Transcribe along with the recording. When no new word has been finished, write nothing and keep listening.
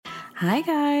Hi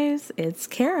guys, it's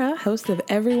Kara, host of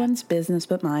Everyone's Business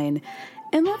But Mine.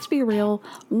 And let's be real,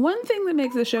 one thing that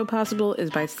makes the show possible is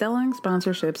by selling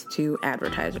sponsorships to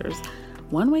advertisers.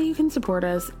 One way you can support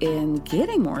us in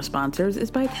getting more sponsors is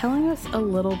by telling us a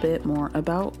little bit more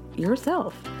about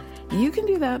yourself. You can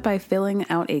do that by filling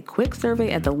out a quick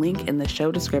survey at the link in the show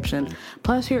description.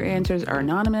 Plus, your answers are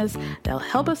anonymous. They'll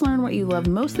help us learn what you love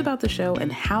most about the show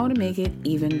and how to make it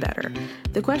even better.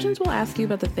 The questions will ask you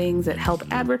about the things that help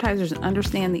advertisers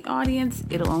understand the audience.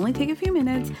 It'll only take a few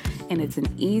minutes, and it's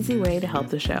an easy way to help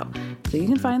the show. So you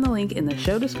can find the link in the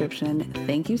show description.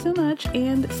 Thank you so much,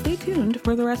 and stay tuned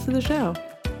for the rest of the show.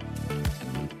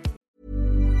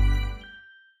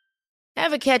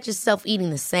 Ever catch yourself eating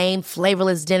the same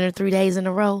flavorless dinner 3 days in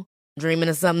a row? Dreaming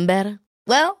of something better?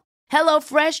 Well,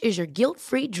 HelloFresh is your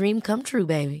guilt-free dream come true,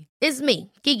 baby. It's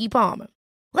me, Keke Palmer.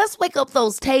 Let's wake up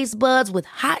those taste buds with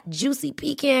hot, juicy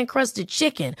pecan-crusted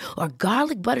chicken or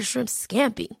garlic butter shrimp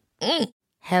scampi.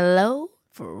 Hello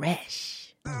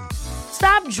Fresh.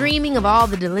 Stop dreaming of all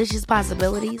the delicious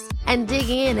possibilities and dig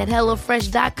in at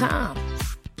HelloFresh.com.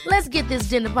 Let's get this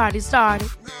dinner party started.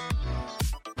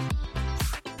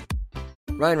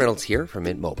 Ryan Reynolds here from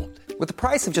Mint Mobile. With the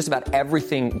price of just about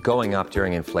everything going up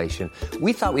during inflation,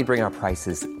 we thought we'd bring our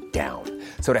prices down.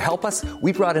 So to help us,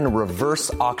 we brought in a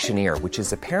reverse auctioneer, which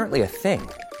is apparently a thing.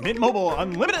 Mint Mobile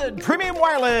Unlimited Premium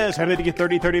Wireless. How to get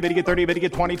 30, 30, bit to get 30, bit to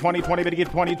get 20, 20, 20, bit to get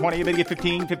 20, 20, bit to get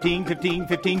 15, 15, 15,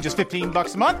 15, just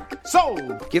 $15 a month?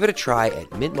 Sold! Give it a try at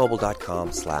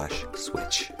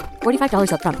mintmobile.com/switch.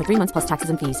 $45 up front for 3 months plus taxes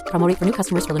and fees. Promo rate for new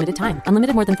customers for limited time.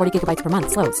 Unlimited more than 40 gigabytes per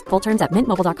month. Slows full terms at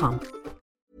mintmobile.com.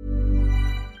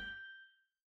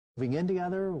 Moving in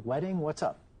together, wedding, what's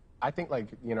up? I think,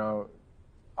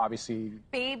 obviously...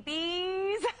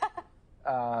 Babies?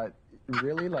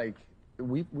 really,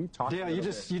 we talked Yeah, you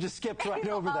just skipped right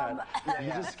over that.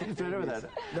 You just skipped right over that.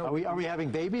 No, are we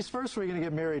having babies first, or are we going to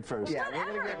get married first? Yeah, we're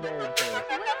going to get married first.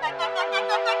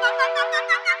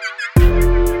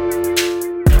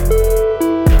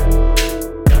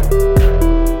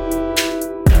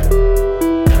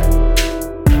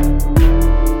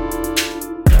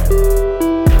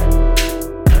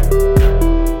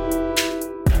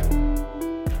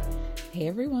 Hey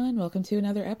everyone, welcome to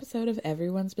another episode of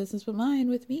Everyone's Business But Mine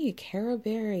with me, Kara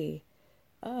Berry.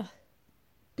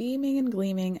 Beaming and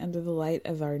gleaming under the light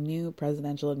of our new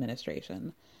presidential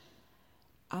administration.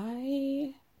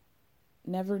 I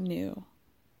never knew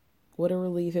what a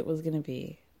relief it was going to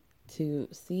be to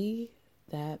see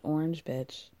that orange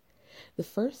bitch. The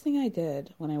first thing I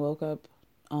did when I woke up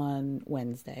on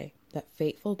Wednesday, that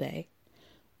fateful day,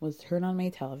 was turn on my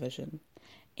television.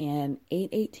 And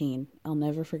 8:18, I'll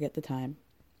never forget the time.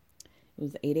 It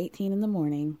was 8:18 in the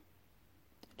morning.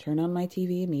 Turn on my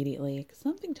TV immediately, because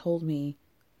something told me,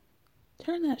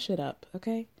 turn that shit up,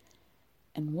 okay?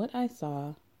 And what I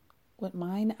saw, what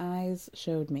mine eyes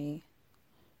showed me,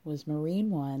 was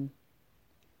Marine One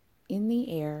in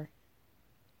the air,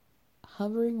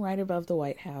 hovering right above the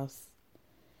White House,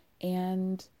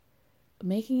 and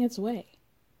making its way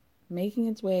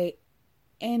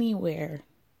anywhere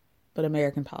but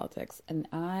American politics. And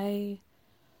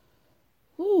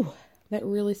that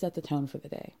really set the tone for the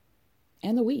day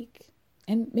and the week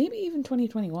and maybe even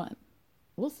 2021.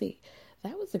 We'll see.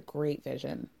 That was a great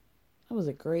vision. That was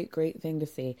a great thing to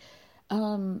see.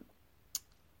 Wow.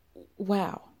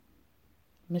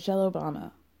 Michelle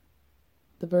Obama,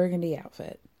 the burgundy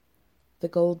outfit, the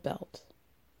gold belt.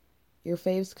 Your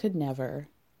faves could never.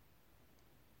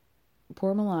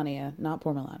 Poor Melania, not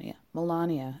poor Melania.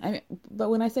 Melania. But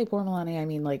when I say poor Melania, I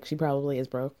mean she probably is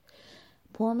broke.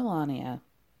 Poor Melania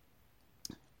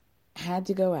had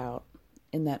to go out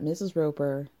in that Mrs.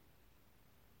 Roper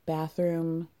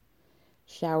bathroom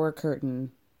shower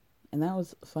curtain, and that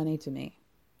was funny to me.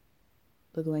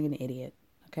 Looking like an idiot.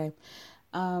 Okay.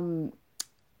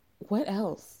 What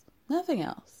else? Nothing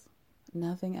else.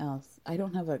 I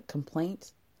don't have a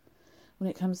complaint when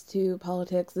it comes to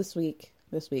politics this week.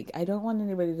 I don't want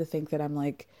anybody to think that I'm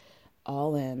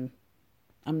all in.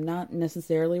 I'm not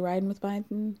necessarily riding with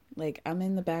Biden. I'm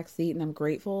in the back seat and I'm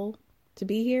grateful to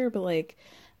be here, but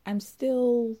I'm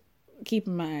still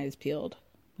keeping my eyes peeled.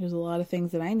 There's a lot of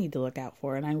things that I need to look out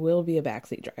for, and I will be a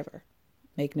backseat driver.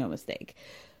 Make no mistake.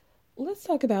 Let's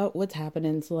talk about what's happened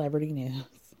in celebrity news.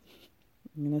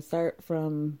 I'm going to start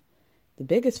from the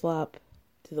biggest flop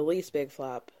to the least big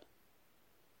flop.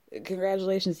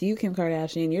 Congratulations to you, Kim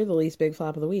Kardashian. You're the least big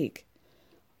flop of the week.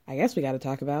 I guess we got to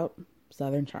talk about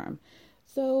Southern Charm.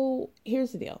 So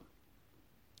here's the deal.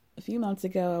 A few months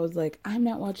ago, I was like, I'm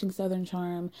not watching Southern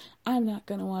Charm. I'm not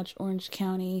going to watch Orange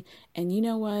County. And you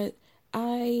know what?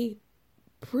 I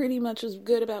pretty much was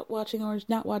good about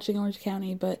not watching Orange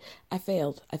County, but I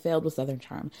failed. I failed with Southern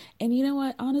Charm. And you know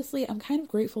what? Honestly, I'm kind of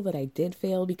grateful that I did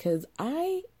fail, because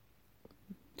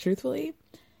truthfully,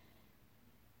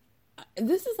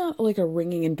 this is not like a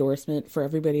ringing endorsement for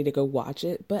everybody to go watch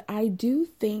it, but I do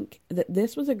think that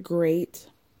this was a great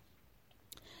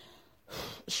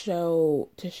show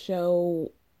to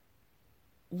show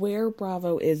where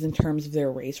Bravo is in terms of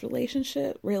their race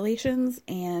relations.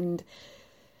 And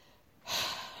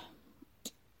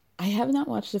I have not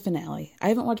watched the finale. I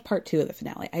haven't watched part 2 of the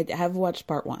finale. I have watched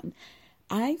part 1.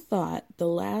 I thought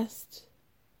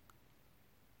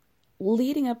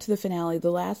leading up to the finale, the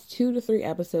last 2 to 3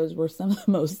 episodes were some of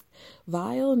the most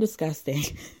vile and disgusting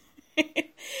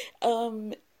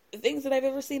things that I've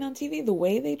ever seen on TV. The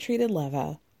way they treated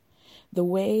Leva, the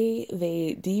way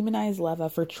they demonized Leva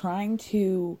for trying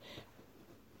to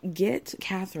get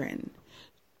Catherine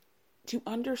to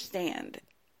understand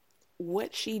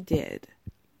what she did,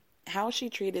 how she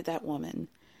treated that woman,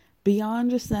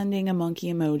 beyond just sending a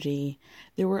monkey emoji.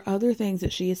 There were other things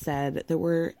that she has said that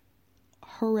were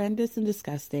horrendous and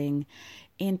disgusting.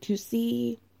 And to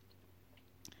see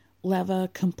Leva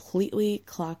completely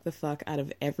clock the fuck out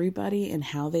of everybody and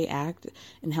how they act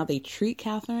and how they treat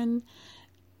Catherine.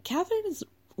 Catherine is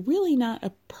really not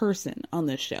a person on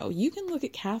this show. You can look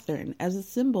at Catherine as a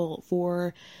symbol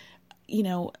for,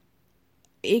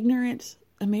 ignorant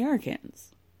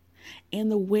Americans.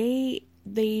 And the way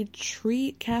they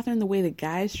treat Catherine, the way the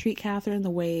guys treat Catherine,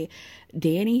 the way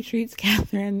Danny treats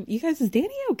Catherine. You guys, is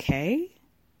Danny okay?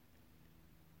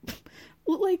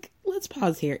 Let's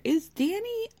pause here. Is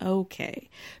Danny okay?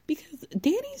 Because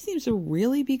Danny seems to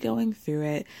really be going through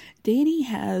it. Danny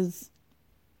has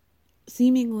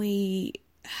seemingly...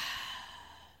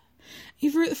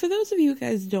 For those of you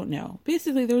guys who don't know,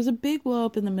 basically there was a big blow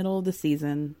up in the middle of the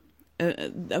season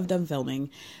of them filming,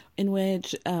 in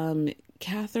which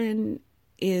Catherine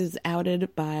is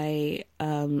outed by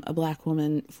a black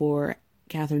woman for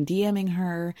Catherine DMing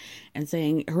her and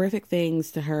saying horrific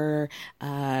things to her,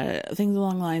 things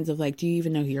along the lines of like, do you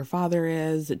even know who your father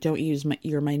is? Don't use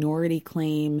your minority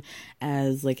claim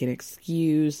as like an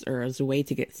excuse or as a way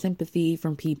to get sympathy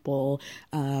from people.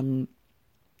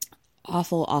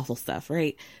 Awful stuff,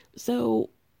 right?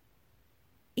 So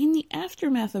in the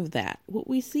aftermath of that, what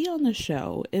we see on the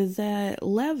show is that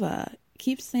Leva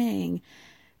keeps saying,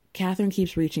 Catherine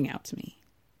keeps reaching out to me.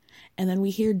 And then we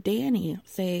hear Danny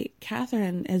say,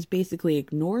 Catherine has basically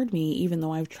ignored me, even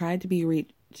though I've tried to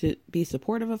be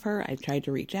supportive of her. I've tried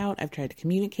to reach out. I've tried to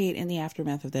communicate in the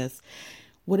aftermath of this.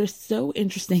 What is so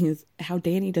interesting is how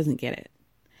Danny doesn't get it.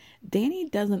 Danny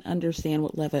doesn't understand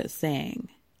what Leva is saying.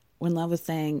 When Leva's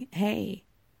saying, hey,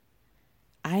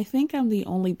 I think I'm the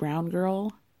only brown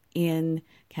girl in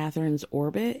Catherine's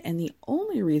orbit, and the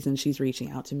only reason she's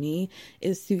reaching out to me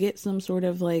is to get some sort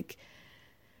of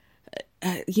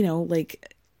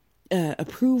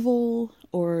approval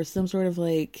or some sort of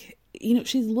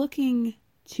she's looking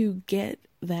to get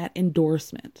that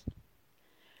endorsement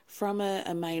from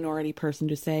a minority person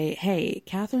to say, hey,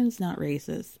 Catherine's not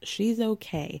racist. She's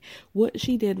okay. What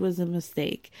she did was a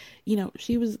mistake.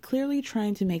 She was clearly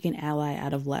trying to make an ally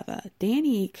out of Leva.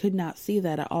 Danny could not see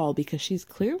that at all, because she's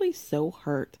clearly so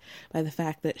hurt by the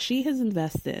fact that she has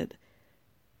invested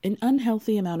an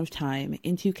unhealthy amount of time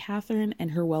into Catherine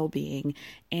and her well-being,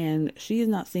 and she is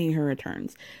not seeing her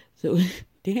returns. So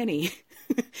Danny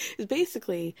is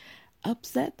basically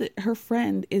upset that her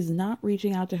friend is not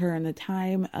reaching out to her in the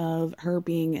time of her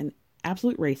being an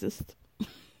absolute racist.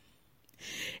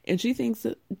 And she thinks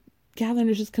that Catherine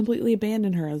has just completely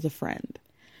abandoned her as a friend.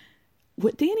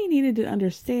 What Danny needed to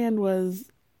understand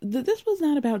was that this was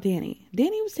not about Danny.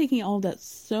 Danny was taking all of that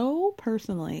so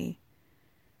personally.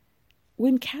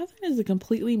 When Catherine is a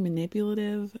completely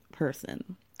manipulative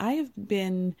person, I have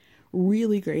been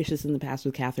really gracious in the past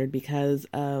with Catherine because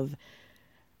of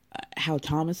how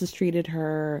Thomas has treated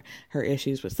her, her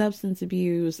issues with substance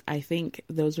abuse. I think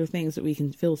those are things that we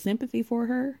can feel sympathy for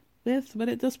her with. But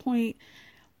at this point,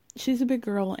 she's a big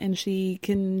girl and she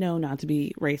can know not to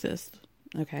be racist.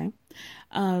 Okay.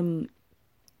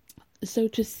 So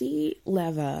to see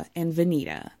Leva and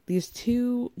Venita, these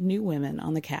two new women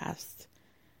on the cast,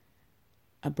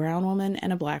 a brown woman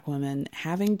and a black woman,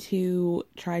 having to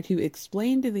try to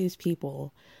explain to these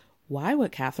people why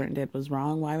what Catherine did was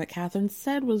wrong, why what Catherine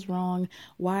said was wrong,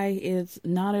 why it's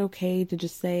not okay to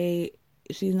just say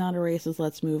she's not a racist,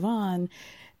 let's move on,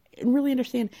 and really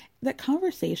understand that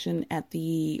conversation at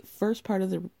the first part of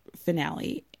the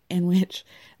finale, in which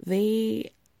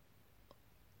they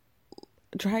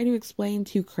try to explain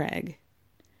to Craig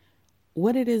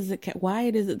what it is that why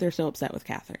it is that they're so upset with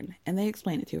Catherine, and they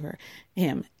explain it to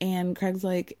him, and Craig's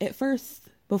like, at first,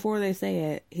 before they say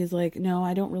it, he's like, no,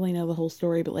 I don't really know the whole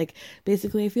story, but like,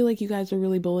 basically, I feel like you guys are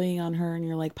really bullying on her, and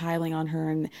you're like piling on her,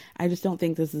 and I just don't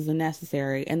think this is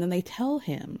unnecessary. And then they tell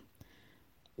him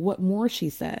what more she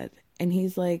said, and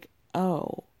he's like,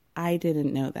 oh, I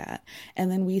didn't know that. And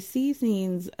then we see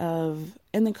scenes of,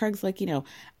 and then Craig's like,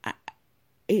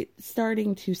 it's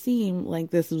starting to seem like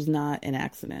this was not an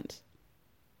accident.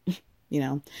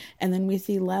 And then we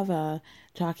see Leva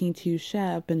talking to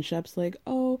Shep, and Shep's like,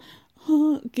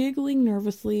 giggling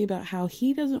nervously about how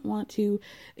he doesn't want to,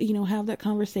 have that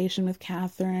conversation with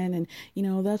Catherine, and,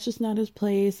 that's just not his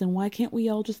place, and why can't we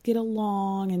all just get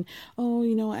along, and,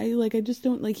 I just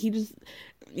don't, like, he just,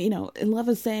 and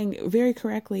Leva's saying very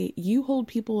correctly, you hold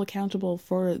people accountable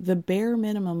for the bare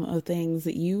minimum of things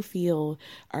that you feel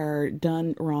are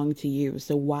done wrong to you.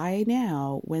 So why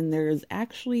now, when there's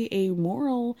actually a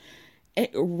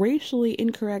racially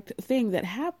incorrect thing that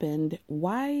happened,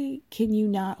 why can you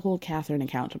not hold Catherine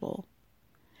accountable?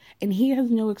 And he has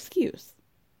no excuse.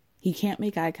 He can't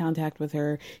make eye contact with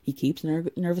her. He keeps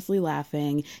nervously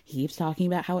laughing. He keeps talking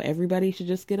about how everybody should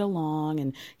just get along,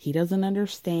 and he doesn't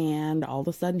understand. All of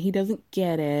a sudden, he doesn't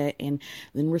get it. And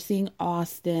then we're seeing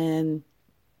Austin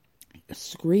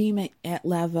scream at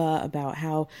Leva about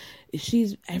how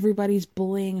everybody's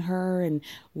bullying her, and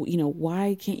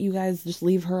why can't you guys just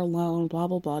leave her alone, blah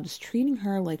blah blah, just treating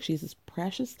her like she's this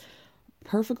precious,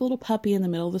 perfect little puppy in the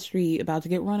middle of the street about to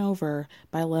get run over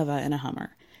by Leva in a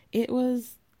Hummer. It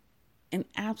was an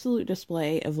absolute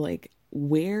display of like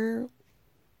where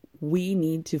we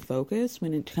need to focus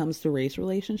when it comes to race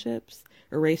relationships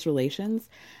or race relations.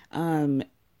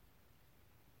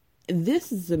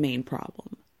 This is the main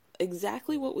problem.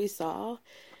 Exactly what we saw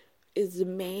is the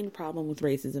main problem with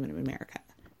racism in America,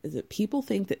 is that people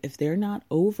think that if they're not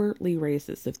overtly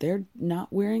racist, if they're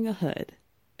not wearing a hood,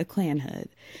 a Klan hood,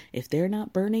 if they're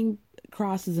not burning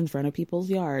crosses in front of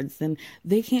people's yards, then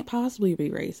they can't possibly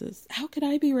be racist. How could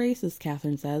I be racist,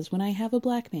 Catherine says, when I have a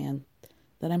black man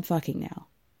that I'm fucking now?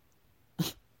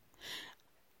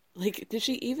 Like, did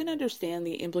she even understand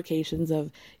the implications of,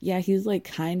 he's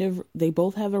like they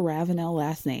both have a Ravenel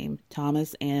last name,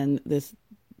 Thomas, and this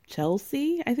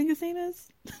Chelsea, I think his name is.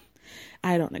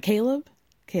 I don't know. Caleb.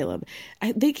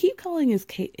 They keep calling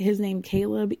his name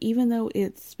Caleb, even though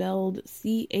it's spelled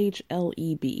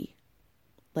Chleb,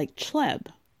 like Chleb,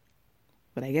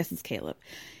 but I guess it's Caleb.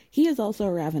 He is also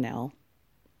a Ravenel.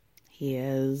 He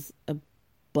is a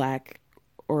black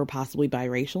or possibly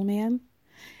biracial man.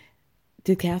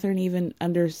 Did Catherine even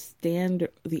understand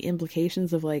the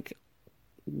implications of like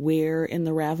where in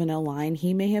the Ravenel line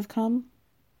he may have come?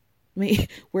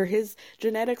 Where his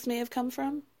genetics may have come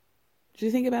from? Did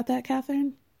you think about that,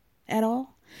 Catherine? At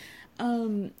all?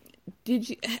 Did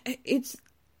you? It's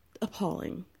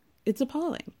appalling. It's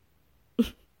appalling.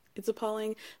 It's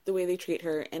appalling the way they treat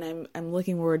her, and I'm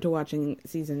looking forward to watching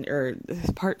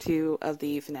part 2 of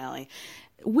the finale.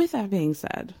 With that being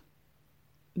said,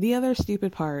 the other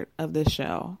stupid part of this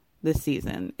show, this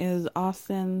season, is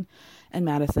Austin and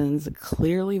Madison's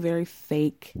clearly very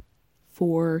fake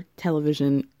for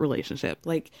television relationship.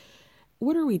 Like,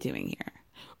 what are we doing here?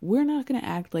 We're not going to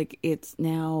act like it's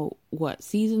now,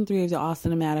 season 3 of the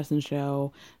Austin and Madison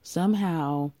show.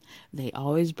 Somehow, they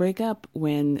always break up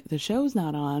when the show's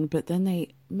not on, but then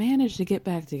they manage to get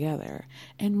back together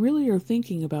and really are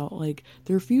thinking about, like,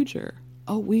 their future.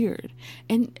 Oh, weird.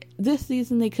 And this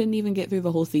season, they couldn't even get through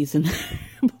the whole season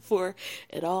before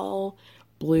it all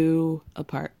blew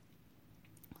apart.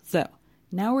 So,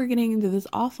 now we're getting into this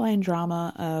offline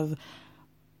drama of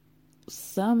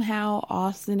somehow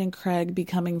Austin and Craig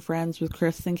becoming friends with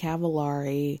Kristen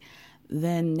Cavallari.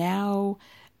 Then now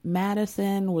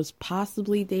Madison was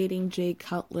possibly dating Jay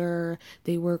Cutler.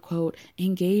 They were, quote,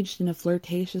 engaged in a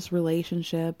flirtatious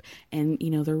relationship, and,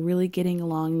 they're really getting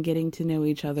along and getting to know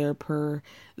each other per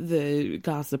the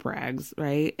gossip rags,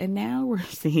 right? And now we're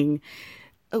seeing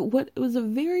what was a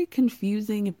very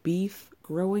confusing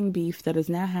growing beef that is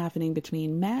now happening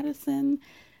between Madison,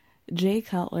 Jay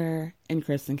Cutler, and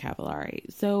Kristen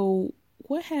Cavallari. So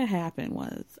what had happened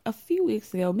was a few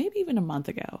weeks ago, maybe even a month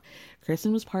ago,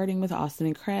 Kristen was partying with Austin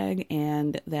and Craig,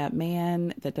 and that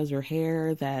man that does her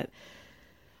hair,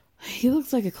 he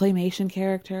looks like a claymation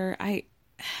character. I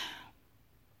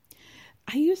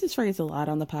use this phrase a lot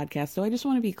on the podcast, so I just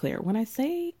want to be clear. When I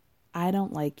say I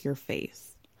don't like your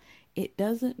face, it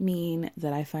doesn't mean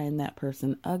that I find that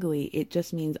person ugly. It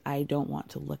just means I don't want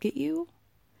to look at you.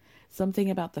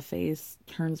 Something about the face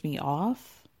turns me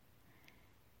off.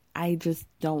 I just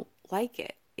don't like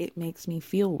it. it makes me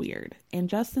feel weird. And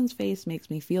Justin's face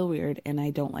makes me feel weird, and I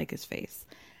don't like his face.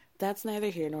 That's neither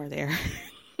here nor there.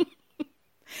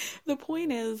 The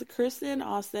point is, Kristen,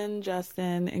 Austin,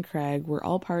 Justin, and Craig were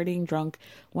all partying drunk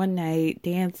one night,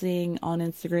 dancing on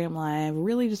Instagram Live,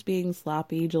 really just being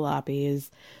sloppy jalopies,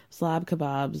 slob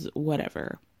kebabs,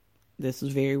 whatever. This is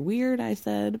very weird, I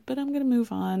said, but I'm going to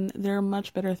move on. There are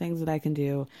much better things that I can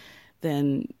do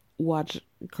than watch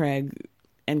Craig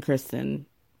and Kristen,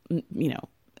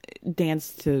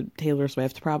 dance to Taylor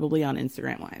Swift, probably on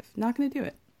Instagram Live. Not going to do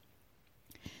it.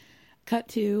 Cut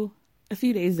to a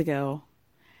few days ago.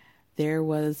 There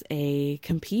was a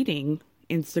competing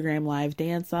Instagram Live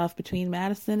dance-off between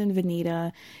Madison and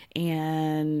Vanita,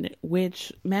 and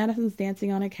which Madison's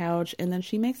dancing on a couch, and then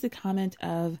she makes a comment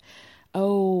of,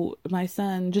 oh, my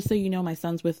son, just so you know, my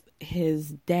son's with his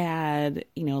dad,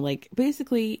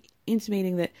 basically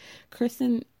intimating that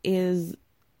Kristen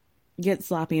gets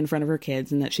sloppy in front of her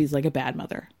kids and that she's like a bad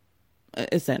mother,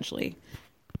 essentially.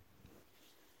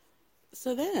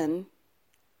 So then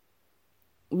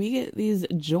we get these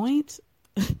joint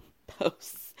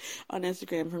posts on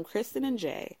Instagram from Kristen and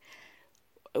Jay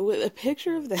with a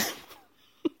picture of them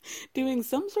doing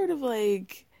some sort of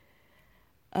like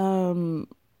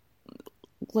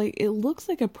it looks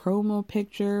like a promo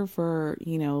picture for,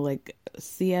 like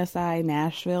CSI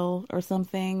Nashville or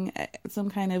something, some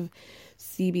kind of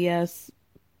CBS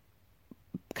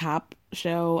cop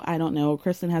show. I don't know.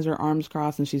 Kristen has her arms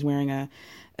crossed and she's wearing a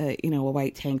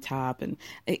white tank top, and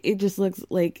it just looks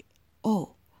like,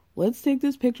 oh, let's take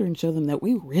this picture and show them that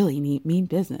we really mean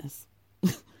business.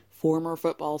 Former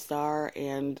football star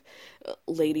and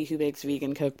lady who makes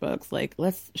vegan cookbooks. Like,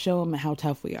 let's show them how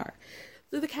tough we are.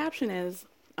 So the caption is,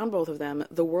 on both of them,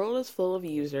 the world is full of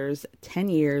users, 10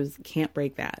 years, can't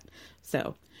break that.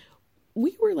 So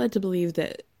we were led to believe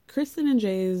that Kristen and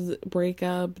Jay's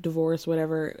breakup, divorce,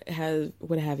 whatever,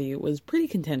 what have you, was pretty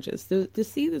contentious. To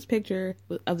see this picture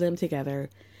of them together,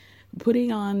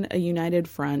 putting on a united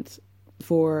front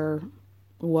for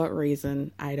what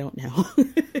reason, I don't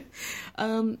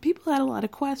know. People had a lot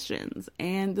of questions,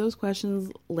 and those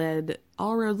questions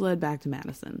all roads led back to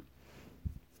Madison.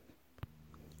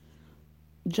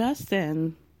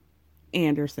 Justin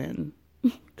Anderson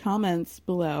comments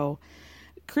below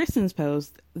Kristen's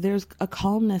post, there's a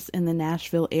calmness in the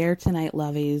Nashville air tonight,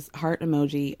 lovies. Heart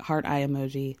emoji, heart eye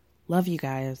emoji. Love you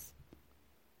guys.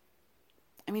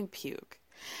 I mean, puke.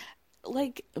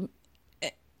 Like,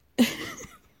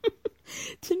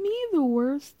 to me, the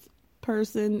worst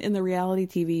person in the reality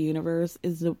TV universe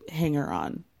is the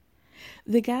hanger-on.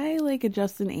 The guy like a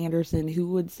Justin Anderson who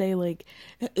would say like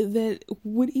that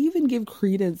would even give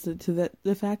credence to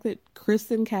the fact that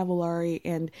Kristen Cavallari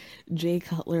and Jay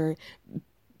Cutler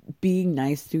being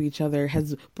nice to each other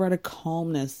has brought a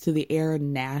calmness to the air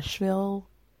in Nashville.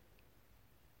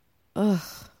 Ugh.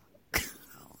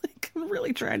 Like, I'm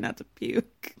really trying not to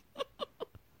puke.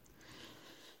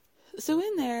 So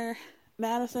in there,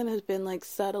 Madison has been like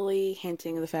subtly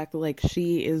hinting at the fact that like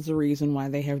she is the reason why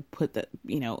they have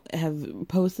have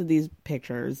posted these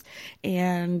pictures,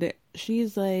 and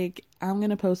she's like, I'm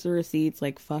gonna post the receipts,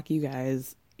 like, fuck you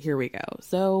guys, here we go.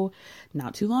 So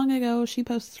not too long ago, she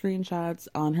posted screenshots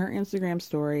on her Instagram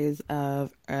stories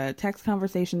of a text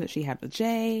conversation that she had with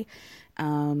Jay,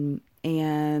 and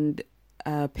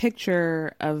a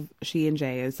picture of she and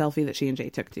Jay, a selfie that she and Jay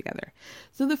took together.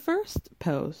 So the first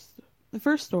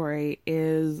story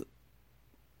is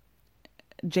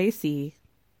Jay.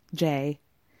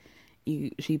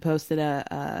 She posted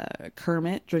a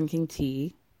Kermit drinking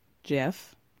tea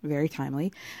GIF, very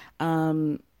timely.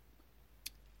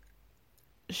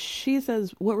 She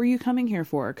says, what were you coming here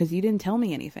for? Because you didn't tell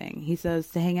me anything. He says,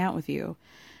 to hang out with you.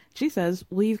 She says,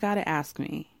 well, you've got to ask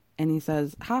me. And he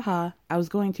says, haha, I was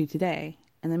going to today.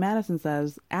 And then Madison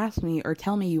says, ask me or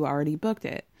tell me you already booked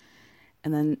it.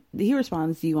 And then he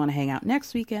responds, do you want to hang out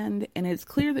next weekend? And it's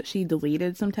clear that she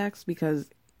deleted some text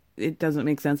because it doesn't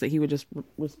make sense that he would just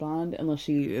respond unless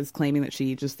she is claiming that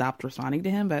she just stopped responding to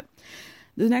him. But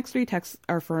the next 3 texts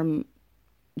are from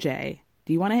Jay.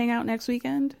 Do you want to hang out next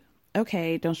weekend?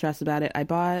 Okay, don't stress about it. I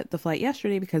bought the flight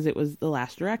yesterday because it was the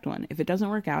last direct one. If it doesn't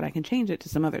work out, I can change it to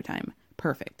some other time.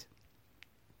 Perfect.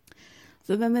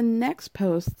 So then the next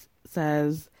post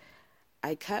says,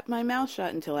 I kept my mouth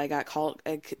shut until I got called,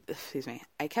 I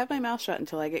kept my mouth shut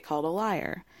until I get called a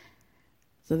liar.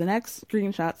 So the next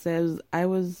screenshot says,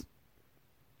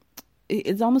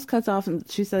 it almost cuts off and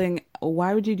she's saying,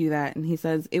 why would you do that? And he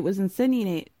says, it was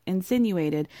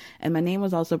insinuated and my name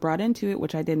was also brought into it,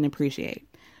 which I didn't appreciate.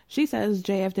 She says,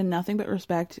 Jay, I've done nothing but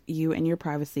respect you and your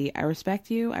privacy. I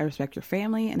respect you, I respect your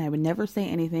family, and I would never say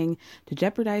anything to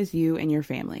jeopardize you and your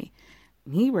family.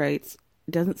 He writes,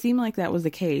 doesn't seem like that was the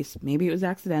case. Maybe it was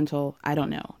accidental. I don't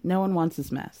know. No one wants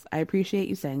this mess. I appreciate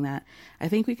you saying that. I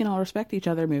think we can all respect each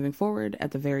other moving forward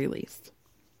at the very least.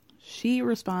 She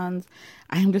responds,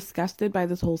 I am disgusted by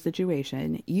this whole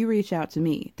situation. You reach out to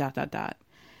me, ...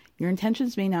 Your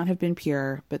intentions may not have been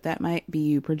pure, but that might be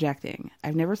you projecting.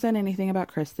 I've never said anything about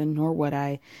Kristen, nor would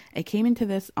I. I came into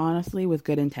this honestly with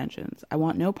good intentions. I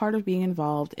want no part of being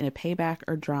involved in a payback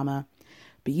or drama,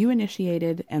 but you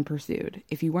initiated and pursued.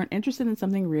 If you weren't interested in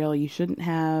something real, you shouldn't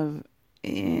have,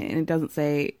 and it doesn't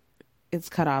say it's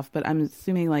cut off, but I'm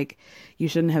assuming like you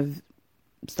shouldn't have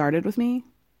started with me.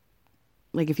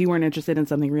 Like if you weren't interested in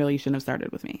something real, you shouldn't have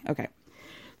started with me. Okay.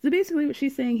 So basically what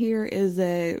she's saying here is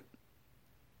that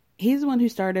he's the one who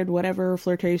started whatever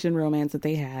flirtation romance that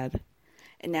they had.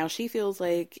 And now she feels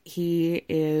like he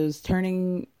is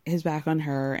turning his back on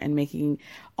her and making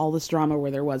all this drama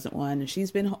where there wasn't one. And she's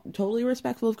been totally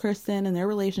respectful of Kristen and their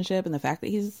relationship and the fact that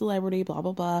he's a celebrity, blah,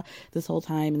 blah, blah, this whole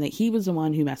time. And that he was the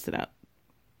one who messed it up.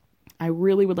 I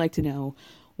really would like to know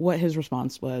what his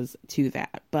response was to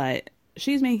that. But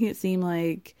she's making it seem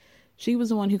like she was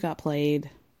the one who got played.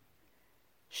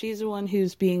 She's the one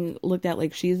who's being looked at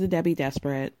like she's a Debbie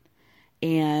Desperate.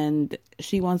 And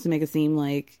she wants to make it seem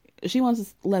like she wants to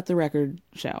let the record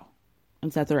show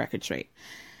and set the record straight.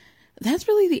 That's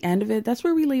really the end of it. That's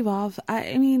where we leave off.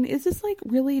 I mean, is this like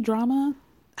really drama?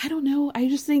 I don't know. I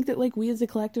just think that like we as a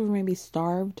collective are maybe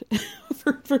starved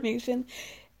for information.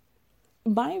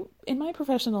 In my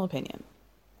professional opinion,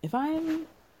 if I'm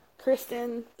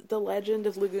Kristen, the legend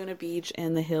of Laguna Beach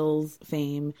and the Hills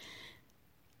fame,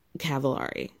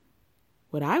 Cavallari,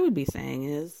 what I would be saying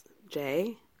is,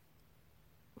 Jay,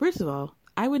 first of all,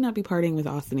 I would not be partying with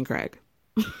Austin and Craig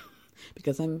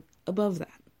because I'm above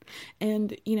that.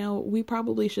 And, you know, we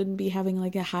probably shouldn't be having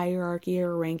like a hierarchy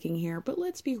or a ranking here, but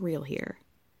let's be real here.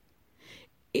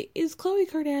 Is Khloe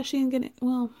Kardashian gonna,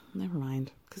 well, never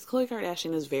mind, because Khloe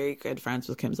Kardashian is very good friends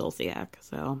with Kim Zolciak,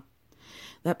 so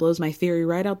that blows my theory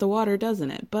right out the water,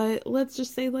 doesn't it? But let's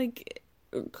just say, like,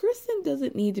 Kristen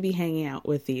doesn't need to be hanging out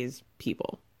with these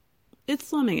people. It's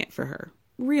slumming it for her,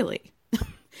 really.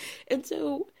 And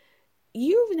so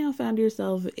you've now found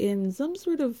yourself in some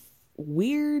sort of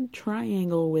weird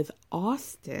triangle with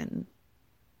Austin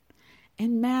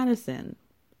and Madison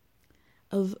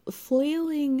of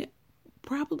flailing,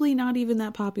 probably not even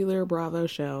that popular Bravo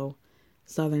show,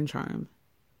 Southern Charm.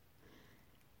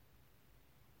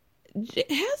 Has Jay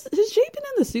been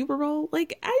in the Super Bowl?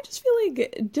 Like, I just feel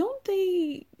like, don't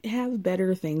they have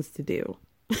better things to do?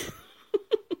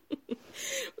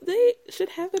 They should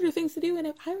have better things to do. And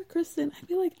if I were Kristen, I'd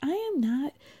be like, I am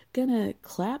not gonna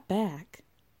clap back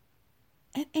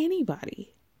at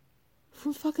anybody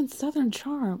from fucking Southern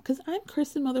Charm, because I'm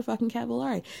Kristen motherfucking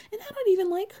Cavallari, and I don't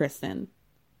even like Kristen.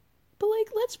 But like,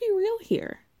 let's be real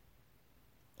here.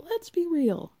 Let's be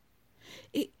real.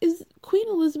 Is Queen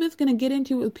Elizabeth gonna get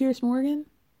into it with Piers Morgan?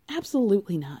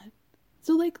 Absolutely not.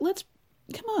 So like,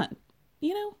 come on,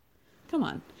 you know, come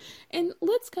on. And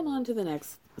let's come on to the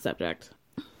next subject.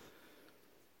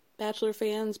 Bachelor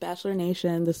fans, Bachelor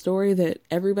Nation, the story that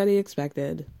everybody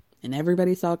expected and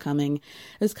everybody saw coming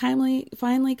has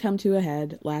finally come to a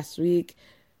head last week.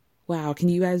 Wow, can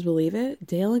you guys believe it?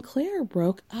 Dale and Claire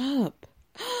broke up.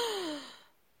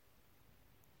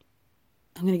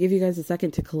 I'm going to give you guys a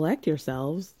second to collect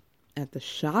yourselves at the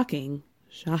shocking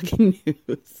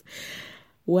news.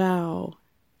 Wow.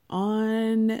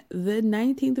 On the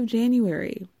 19th of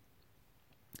January,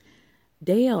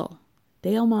 Dale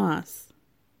Moss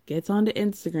gets onto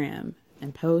Instagram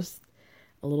and posts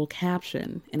a little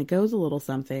caption, and it goes a little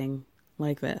something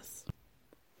like this.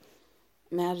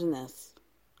 Imagine this.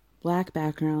 Black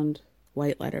background,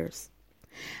 white letters.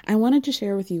 I wanted to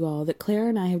share with you all that Claire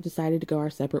and I have decided to go our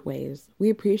separate ways. We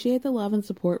appreciate the love and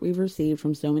support we've received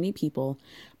from so many people,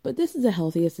 but this is the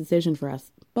healthiest decision for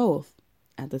us both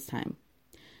at this time.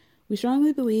 We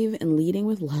strongly believe in leading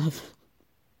with love.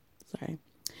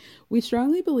 We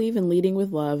strongly believe in leading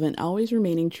with love and always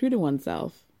remaining true to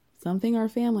oneself, something our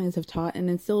families have taught and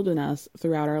instilled in us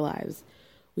throughout our lives.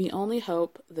 We only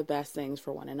hope the best things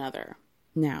for one another.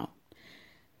 Now,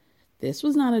 this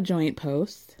was not a joint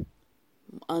post,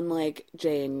 unlike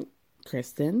Jay and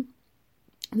Kristen.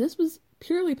 This was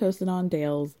purely posted on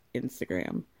Dale's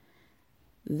Instagram.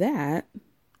 That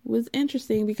was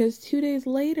interesting because 2 days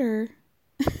later,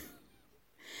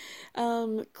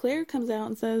 Claire comes out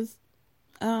and says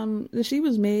that she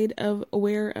was made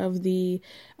aware of the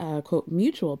quote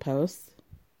mutual posts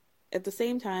at the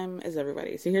same time as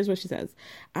everybody. So here's what she says.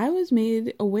 I was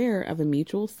made aware of a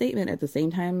mutual statement at the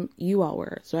same time you all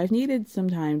were, so I've needed some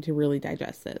time to really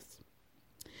digest this.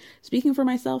 Speaking for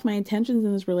myself, my intentions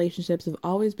in this relationships have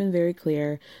always been very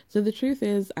clear. So the truth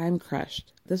is, I'm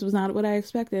crushed. This was not what I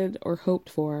expected or hoped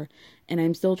for, and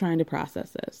I'm still trying to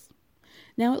process this.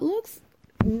 Now, it looks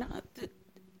not that...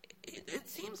 It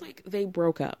seems like they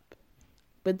broke up,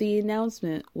 but the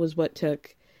announcement was what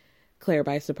took Claire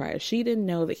by surprise. She didn't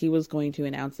know that he was going to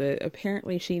announce it.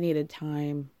 Apparently, she needed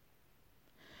time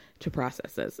to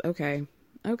process this. Okay.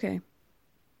 Now,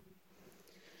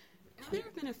 there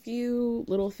have been a few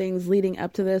little things leading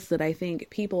up to this that I think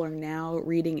people are now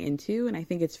reading into, and I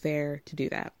think it's fair to do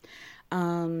that.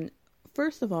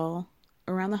 First of all,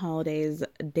 around the holidays,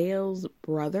 Dale's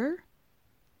brother,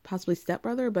 possibly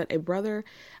stepbrother, but a brother,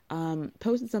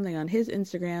 posted something on his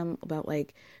Instagram about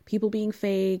like people being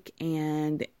fake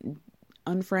and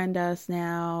unfriend us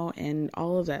now and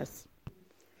all of this.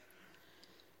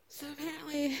 So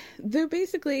apparently they're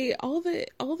basically all the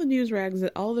news rags,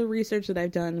 all the research that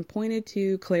I've done pointed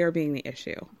to Claire being the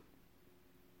issue.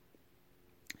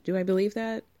 Do I believe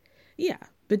that? Yeah.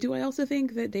 But do I also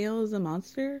think that Dale is a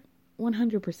monster?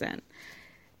 100%.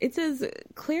 It says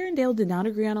Claire and Dale did not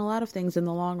agree on a lot of things in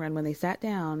the long run when they sat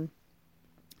down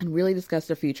and really discussed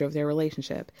the future of their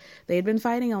relationship. They had been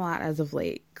fighting a lot as of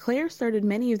late. Claire started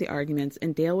many of the arguments,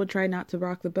 and Dale would try not to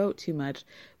rock the boat too much,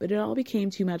 but it all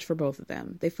became too much for both of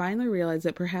them. They finally realized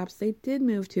that perhaps they did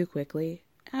move too quickly,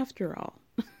 after all.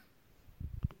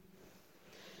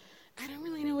 I don't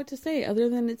really know what to say, other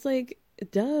than it's like,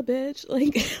 duh, bitch.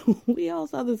 Like, we all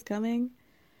saw this coming.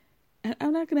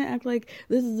 I'm not going to act like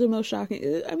this is the most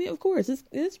shocking. I mean, of course,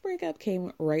 this breakup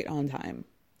came right on time.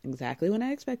 Exactly when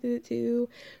I expected it to.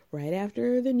 Right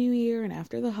after the new year and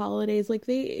after the holidays. Like,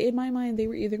 in my mind, they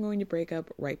were either going to break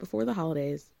up right before the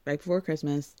holidays, right before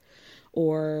Christmas,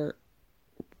 or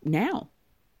now.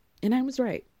 And I was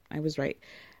right.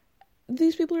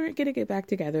 These people aren't going to get back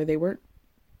together. They were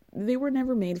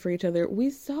never made for each other.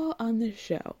 We saw on this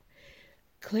show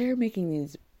Claire making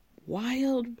these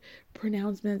wild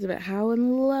pronouncements about how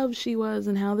in love she was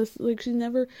and how this, like, she's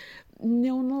never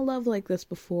known a love like this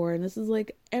before, and this is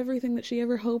like everything that she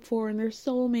ever hoped for, and they're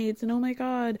soulmates, and oh my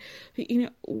god, you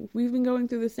know, we've been going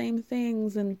through the same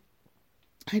things, and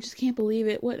I just can't believe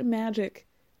it. What magic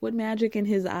in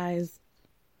his eyes.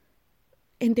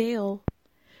 And Dale,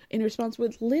 in response,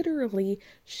 would literally,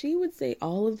 she would say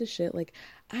all of the shit like,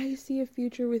 I see a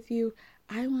future with you,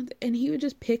 and he would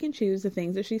just pick and choose the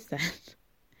things that she said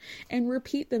and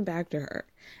repeat them back to her.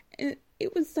 And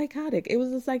it was psychotic. It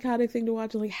was a psychotic thing to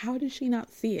watch. Like, how did she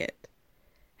not see it?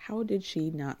 It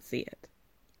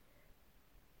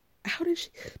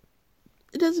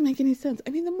doesn't make any sense.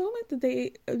 I mean, the moment that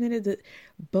they admitted that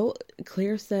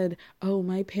Claire said, oh,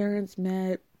 my parents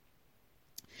met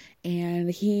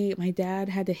and my dad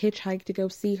had to hitchhike to go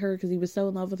see her because he was so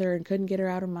in love with her and couldn't get her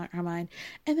out of her mind.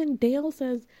 And then Dale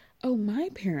says, oh, my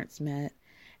parents met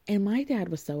and my dad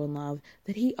was so in love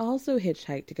that he also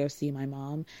hitchhiked to go see my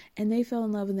mom, and they fell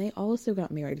in love and they also got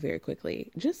married very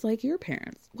quickly, just like your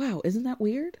parents. Wow, isn't that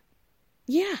weird?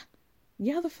 Yeah,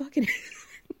 the fuck it is.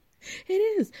 It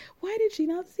is. Why did she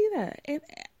not see that? And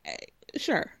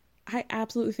sure, I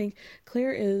absolutely think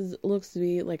Claire looks to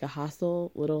be like a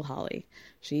hostile little Holly.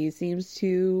 She seems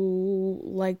to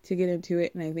like to get into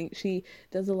it, and I think she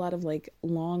does a lot of like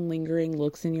long lingering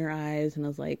looks in your eyes and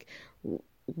is like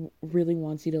really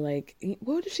wants you to like,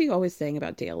 what is she always saying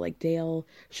about Dale? Like, Dale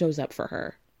shows up for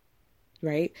her,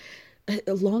 right?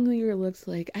 Long lingering looks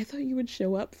like, I thought you would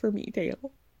show up for me,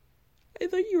 Dale. I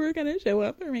thought you were gonna show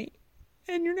up for me,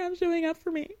 and you're not showing up for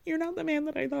me. You're not the man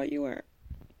that I thought you were.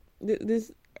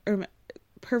 This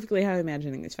perfectly how I'm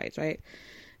imagining these fights, right?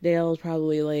 Dale's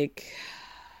probably like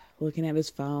looking at his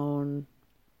phone,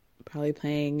 probably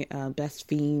playing Best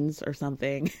Fiends or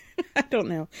something. I don't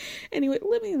know. Anyway,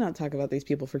 let me not talk about these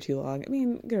people for too long. I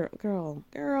mean, girl.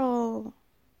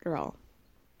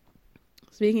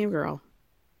 Speaking of girl.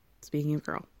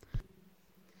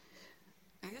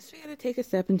 I guess we gotta take a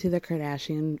step into the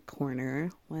Kardashian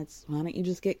corner. Why don't you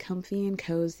just get comfy and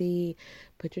cozy,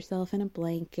 put yourself in a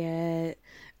blanket,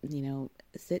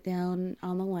 sit down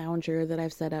on the lounger that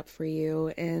I've set up for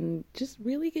you, and just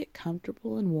really get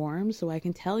comfortable and warm so I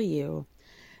can tell you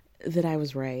that I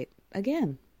was right.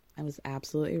 Again, I was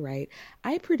absolutely right.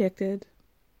 I predicted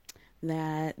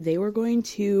that they were going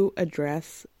to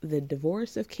address the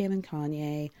divorce of Kim and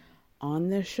Kanye on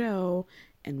the show,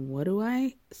 and what do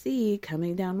I see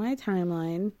coming down my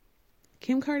timeline?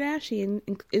 Kim Kardashian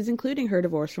is including her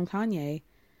divorce from Kanye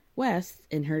West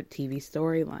in her TV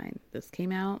storyline. This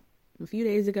came out a few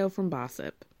days ago from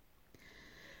Gossip.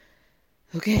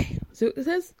 Okay, so it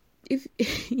says, if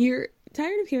you're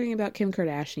tired of hearing about Kim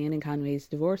Kardashian and Kanye's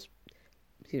divorce,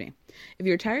 Excuse me. If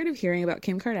you're tired of hearing about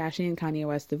Kim Kardashian and Kanye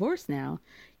West's divorce now,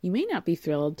 you may not be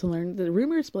thrilled to learn that the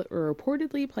rumor split will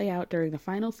reportedly play out during the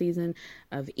final season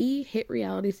of hit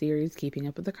reality series Keeping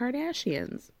Up with the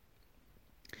Kardashians.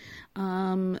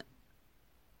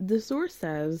 The source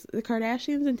says the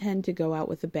Kardashians intend to go out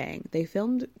with a bang. They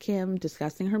filmed Kim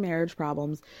discussing her marriage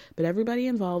problems, but everybody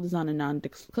involved is on a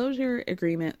non-disclosure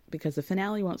agreement because the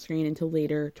finale won't screen until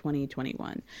later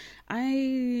 2021.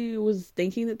 I was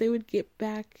thinking that they would get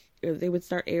back, or they would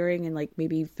start airing in like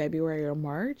maybe February or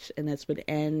March, and this would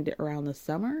end around the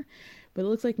summer. But it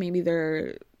looks like maybe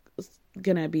they're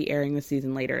gonna be airing the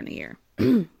season later in the year.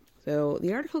 So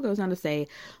the article goes on to say,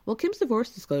 while Kim's divorce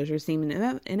disclosures seem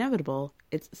inevitable,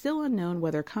 it's still unknown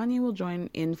whether Kanye will join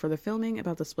in for the filming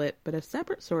about the split, but a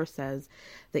separate source says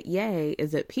that Ye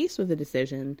is at peace with the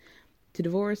decision to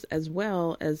divorce, as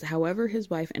well as however his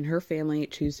wife and her family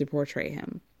choose to portray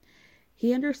him.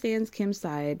 He understands Kim's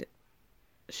side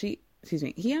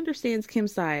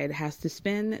has to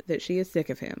spin that she is sick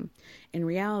of him. In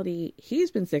reality, he's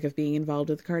been sick of being involved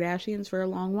with the Kardashians for a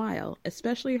long while,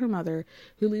 especially her mother,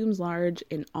 who looms large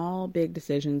in all big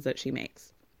decisions that she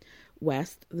makes.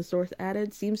 West, the source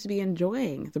added, seems to be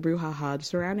enjoying the brouhaha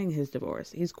surrounding his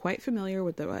divorce. He's quite familiar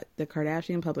with what the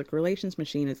Kardashian public relations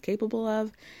machine is capable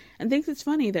of, and thinks it's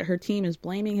funny that her team is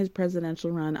blaming his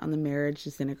presidential run on the marriage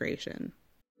disintegration.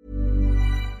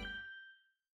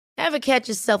 Ever catch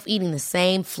yourself eating the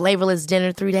same flavorless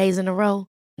dinner 3 days in a row?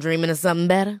 Dreaming of something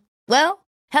better? Well,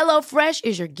 HelloFresh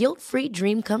is your guilt-free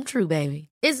dream come true, baby.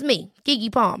 It's me,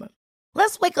 Keke Palmer.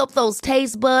 Let's wake up those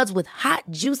taste buds with hot,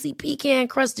 juicy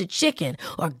pecan-crusted chicken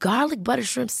or garlic butter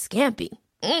shrimp scampi.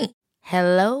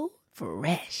 Hello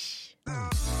Fresh.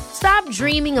 Stop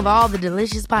dreaming of all the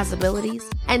delicious possibilities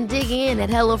and dig in at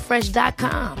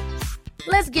HelloFresh.com.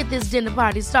 Let's get this dinner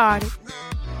party started.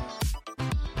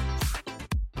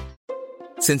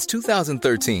 Since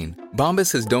 2013,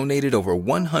 Bombas has donated over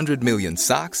 100 million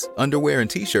socks, underwear, and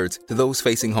T-shirts to those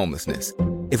facing homelessness.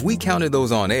 If we counted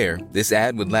those on air, this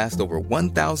ad would last over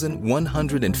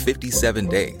 1,157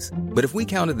 days. But if we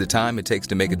counted the time it takes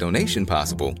to make a donation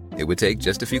possible, it would take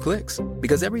just a few clicks.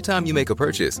 Because every time you make a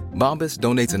purchase, Bombas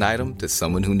donates an item to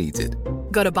someone who needs it.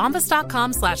 Go to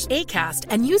bombas.com/ACAST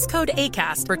and use code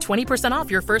ACAST for 20% off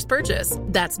your first purchase.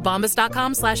 That's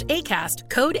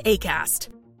bombas.com/ACAST, code ACAST.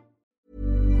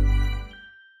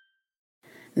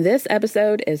 This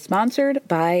episode is sponsored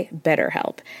by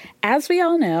BetterHelp. As we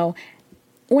all know,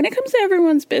 when it comes to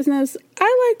everyone's business,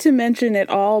 I like to mention it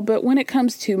all, but when it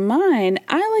comes to mine,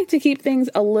 I like to keep things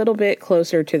a little bit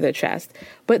closer to the chest.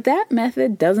 But that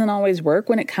method doesn't always work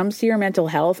when it comes to your mental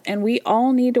health, and we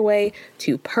all need a way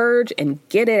to purge and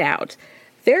get it out.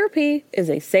 Therapy is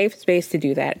a safe space to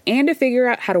do that and to figure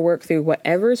out how to work through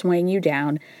whatever's weighing you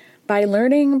down by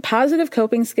learning positive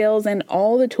coping skills and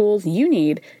all the tools you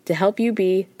need to help you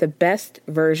be the best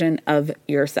version of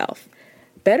yourself.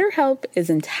 BetterHelp is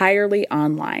entirely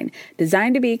online,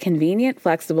 designed to be convenient,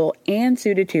 flexible, and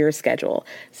suited to your schedule.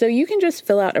 So you can just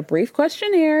fill out a brief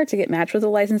questionnaire to get matched with a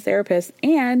licensed therapist,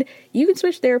 and you can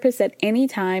switch therapists at any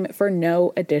time for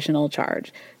no additional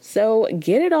charge. So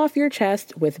get it off your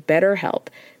chest with BetterHelp.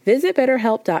 Visit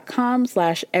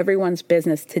BetterHelp.com/everyone's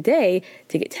business today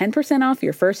to get 10% off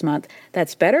your first month.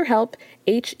 That's BetterHelp,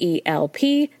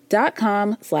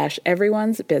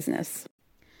 HELP.com/everyone's business.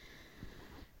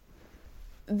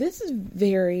 This is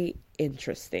very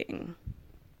interesting.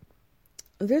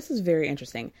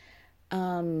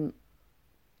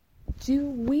 Do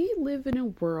we live in a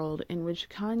world in which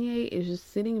Kanye is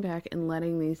just sitting back and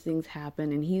letting these things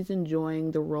happen and he's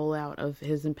enjoying the rollout of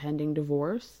his impending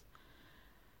divorce?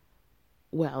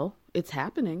 Well, it's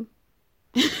happening.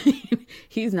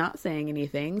 He's not saying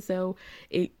anything, so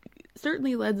it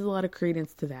certainly lends a lot of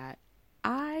credence to that.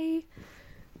 I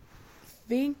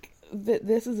think that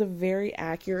this is a very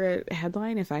accurate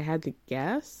headline if I had to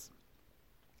guess.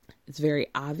 It's very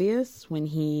obvious when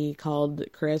he called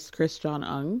Kris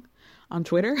Jong-un on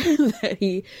Twitter that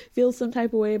he feels some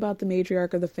type of way about the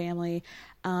matriarch of the family.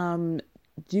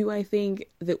 Do I think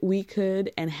that we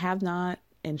could and have not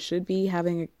and should be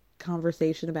having a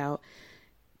conversation about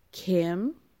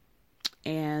Kim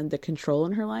and the control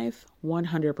in her life?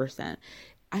 100%.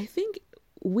 I think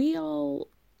we all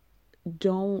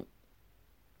don't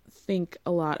think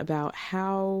a lot about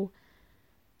how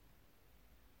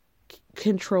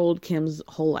controlled Kim's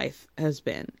whole life has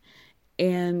been.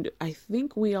 And I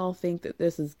think we all think that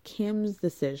this is Kim's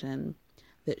decision,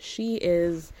 that she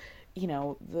is,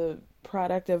 the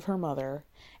product of her mother,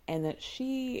 and that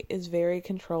she is very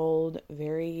controlled,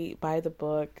 very by the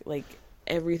book, like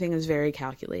everything is very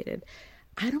calculated.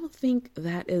 I don't think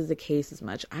that is the case as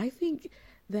much. I think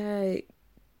that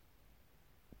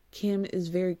Kim is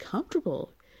very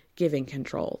comfortable giving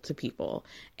control to people.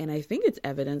 And I think it's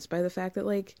evidenced by the fact that,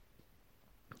 like,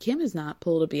 Kim has not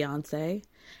pulled a Beyonce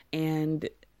and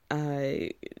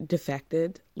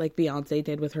defected like Beyonce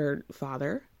did with her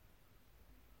father.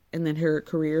 And then her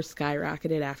career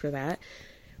skyrocketed after that.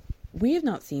 We have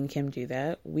not seen Kim do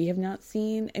that. We have not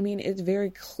seen, I mean, it's very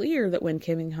clear that when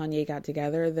Kim and Kanye got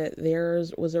together, that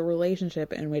theirs was a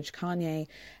relationship in which Kanye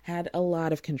had a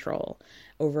lot of control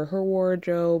over her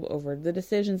wardrobe, over the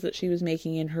decisions that she was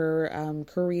making in her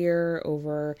career,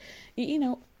 over, you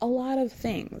know, a lot of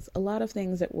things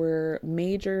that were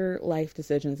major life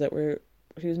decisions that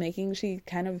she was making. She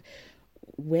kind of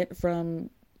went from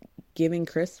giving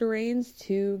Chris the reins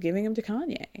to giving him to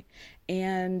Kanye.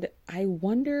 And I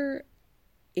wonder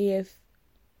if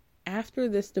after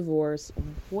this divorce,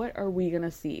 what are we going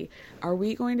to see? Are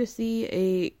we going to see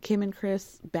a Kim and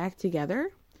Chris back together?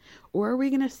 Or are we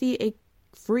going to see a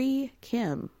free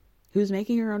Kim who's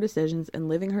making her own decisions and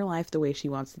living her life the way she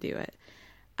wants to do it?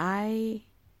 I'm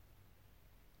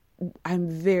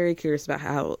very curious about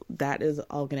how that is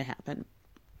all going to happen.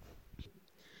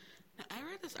 I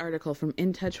read this article from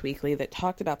In Touch Weekly that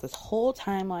talked about this whole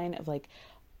timeline of like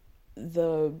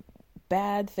the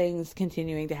bad things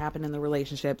continuing to happen in the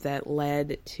relationship that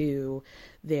led to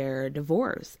their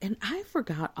divorce. And I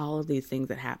forgot all of these things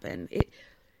that happened.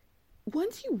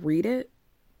 Once you read it,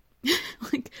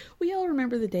 like, we all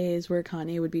remember the days where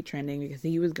Kanye would be trending because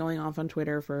he was going off on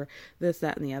Twitter for this,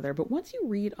 that, and the other. But once you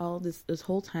read all this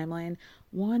whole timeline,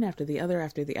 one after the other,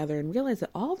 and realize that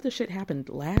all of the shit happened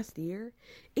last year,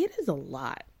 it is a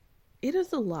lot. It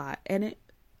is a lot. And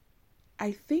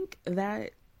I think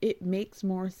that it makes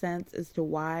more sense as to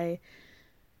why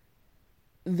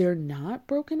they're not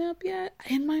broken up yet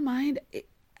in my mind.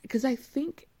 Because I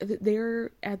think that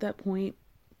they're at that point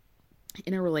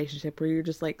in a relationship where you're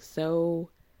just like so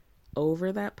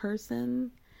over that person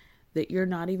that you're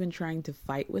not even trying to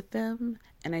fight with them.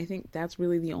 And I think that's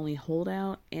really the only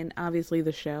holdout. And obviously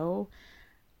the show,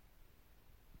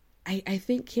 I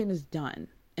think Kim is done.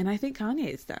 And I think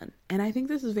Kanye is done. And I think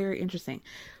this is very interesting.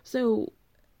 So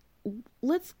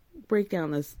let's break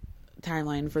down this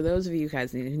timeline for those of you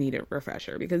guys who need a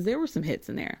refresher, because there were some hits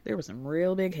in there. There were some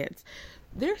real big hits.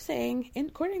 They're saying,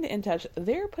 according to In Touch,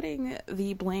 they're putting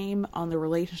the blame on the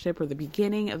relationship or the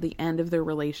beginning of the end of their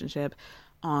relationship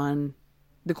on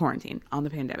the quarantine, on the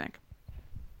pandemic.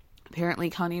 Apparently,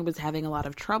 Kanye was having a lot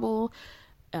of trouble,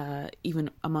 even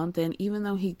a month in, even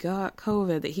though he got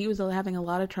COVID, that he was having a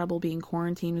lot of trouble being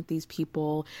quarantined with these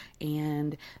people,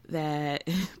 and that,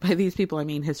 by these people, I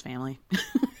mean his family,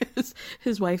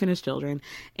 his wife and his children,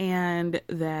 and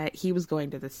that he was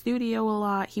going to the studio a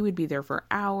lot. He would be there for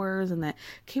hours, and that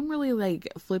Kim really, like,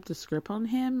 flipped the script on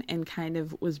him and kind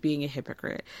of was being a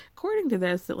hypocrite. According to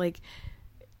this, that, like,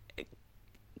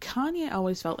 Kanye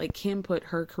always felt like Kim put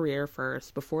her career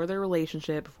first, before their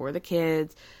relationship, before the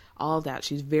kids, all of that.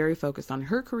 She's very focused on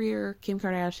her career, Kim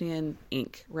Kardashian,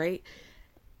 Inc., right?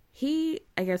 He,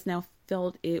 I guess, now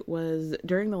felt it was,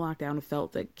 during the lockdown,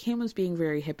 felt that Kim was being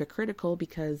very hypocritical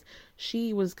because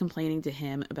she was complaining to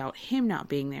him about him not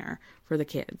being there for the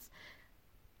kids.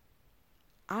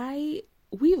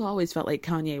 We've always felt like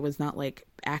Kanye was not, like,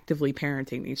 actively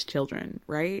parenting these children,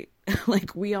 right?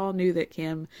 Like, we all knew that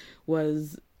Kim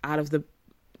was out of the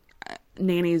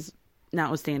nannies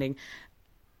notwithstanding,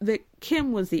 that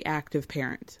Kim was the active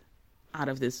parent out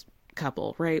of this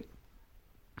couple, right?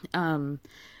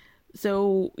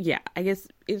 So yeah, I guess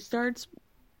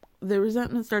the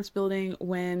resentment starts building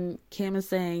when Kim is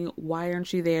saying, why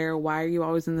aren't you there? Why are you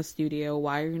always in the studio?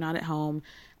 Why are you not at home?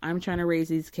 I'm trying to raise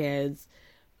these kids.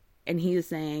 And he is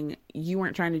saying, you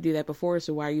weren't trying to do that before,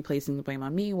 so why are you placing the blame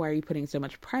on me? Why are you putting so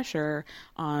much pressure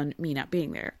on me not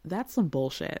being there? That's some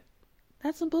bullshit.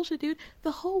 That's some bullshit, dude.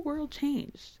 The whole world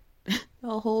changed.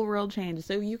 The whole world changed.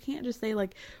 So you can't just say,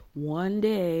 like, one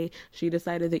day she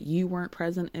decided that you weren't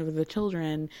present with the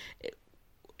children.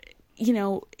 You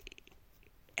know,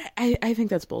 I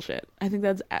think that's bullshit.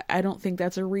 I don't think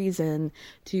that's a reason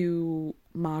to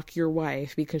mock your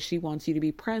wife because she wants you to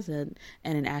be present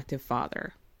and an active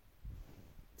father.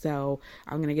 So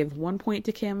I'm going to give 1 point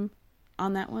to Kim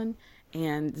on that one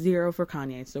and 0 for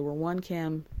Kanye. So we're 1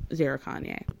 Kim, 0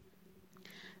 Kanye.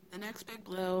 The next big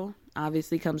blow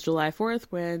obviously comes July 4th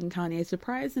when Kanye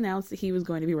surprise announced that he was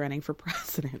going to be running for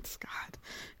president. God,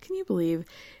 can you believe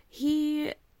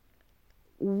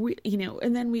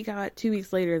and then we got 2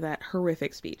 weeks later that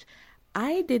horrific speech.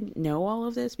 I didn't know all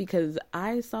of this because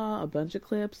I saw a bunch of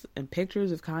clips and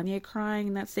pictures of Kanye crying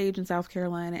in that stage in South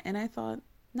Carolina, and I thought,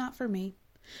 not for me.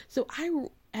 So I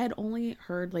had only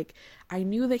heard, like, I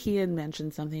knew that he had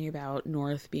mentioned something about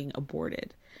North being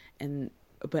aborted, and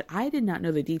but I did not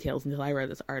know the details until I read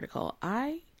this article.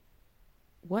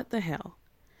 What the hell?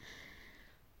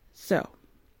 So,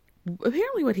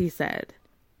 apparently what he said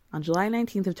on July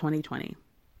 19th of 2020,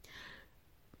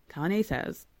 Kanye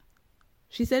says,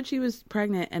 she said she was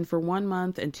pregnant, and for 1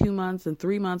 month and 2 months and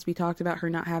 3 months, we talked about her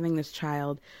not having this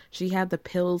child. She had the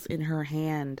pills in her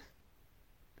hand.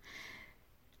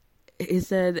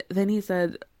 Then Kanye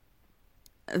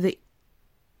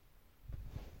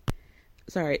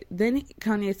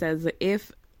says that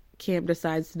if Kim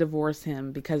decides to divorce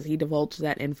him because he divulged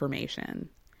that information,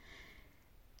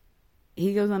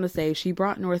 he goes on to say, she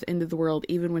brought North into the world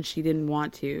even when she didn't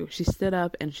want to. She stood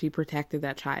up and she protected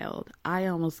that child. I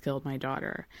almost killed my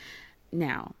daughter.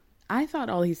 Now, I thought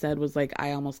all he said was like,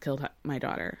 I almost killed my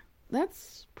daughter.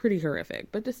 That's pretty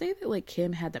horrific. But to say that like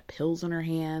Kim had the pills in her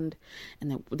hand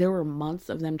and that there were months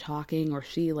of them talking, or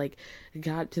she like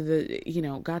got to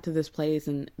this place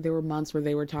and there were months where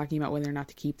they were talking about whether or not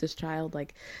to keep this child,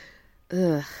 like,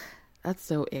 ugh, that's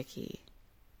so icky.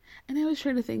 And I was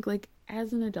trying to think, like,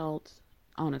 as an adult,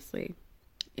 honestly,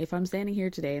 if I'm standing here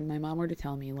today and my mom were to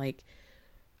tell me, like,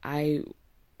 I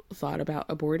thought about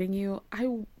aborting you,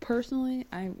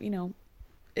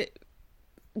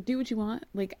 do what you want.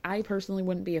 Like, I personally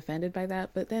wouldn't be offended by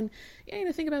that. But then,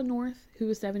 think about North, who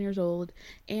was 7 years old.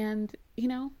 And,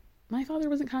 my father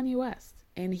wasn't Kanye West.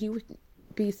 And he would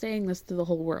be saying this to the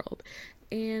whole world.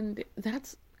 And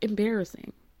that's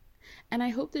embarrassing. And I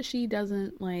hope that she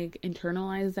doesn't, like,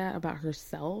 internalize that about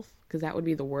herself, because that would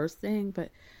be the worst thing.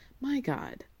 But my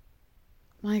God.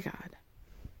 And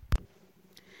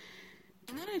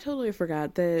then I totally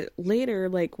forgot that later,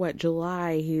 like,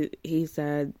 July, he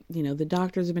said, the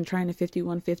doctors have been trying to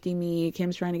 5150 me.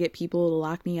 Kim's trying to get people to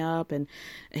lock me up. And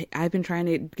I've been trying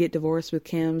to get divorced with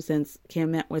Kim since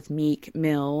Kim met with Meek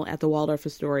Mill at the Waldorf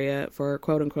Astoria for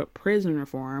quote unquote prison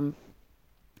reform.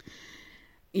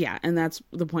 Yeah, and that's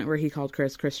the point where he called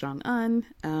Chris Jong-un.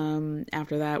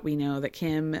 After that, we know that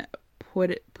Kim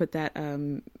put that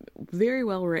very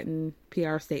well written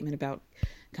PR statement about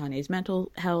Kanye's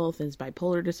mental health, his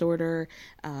bipolar disorder,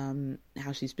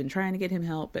 how she's been trying to get him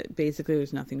help, but basically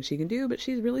there's nothing she can do, but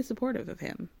she's really supportive of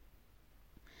him.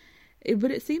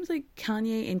 But it seems like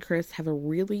Kanye and Chris have a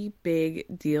really big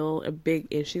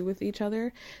issue with each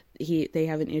other. They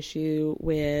have an issue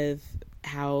with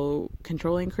how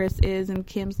controlling Chris is in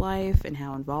Kim's life and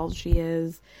how involved she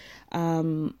is.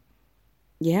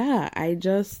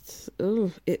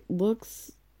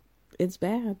 It's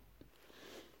bad.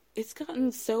 It's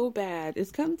gotten so bad.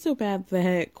 It's gotten so bad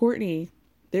that Kourtney,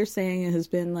 they're saying, has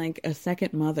been like a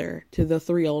second mother to the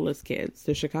 3 oldest kids,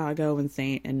 to Chicago and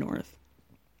Saint and North.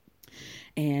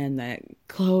 And that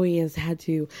Khloe has had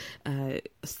to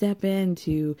step in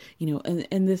to,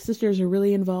 and the sisters are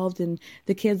really involved in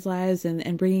the kids' lives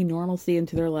and bringing normalcy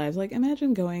into their lives. Like,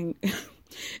 imagine going,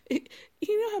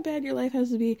 how bad your life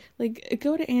has to be? Like,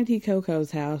 go to Auntie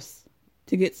Coco's house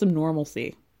to get some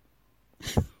normalcy.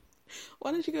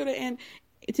 Why don't you go to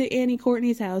Annie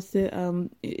Kourtney's house to,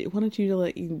 why don't you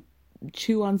let you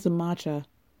chew on some matcha?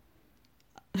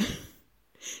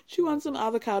 Chew on some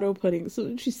avocado pudding.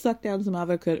 So she sucked down some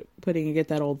avocado pudding and get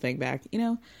that old thing back.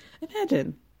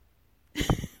 Imagine.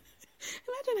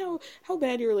 Imagine how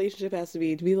bad your relationship has to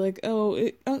be like,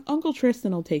 Uncle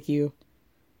Tristan will take you.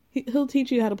 He'll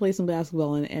teach you how to play some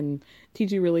basketball and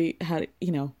teach you really how to,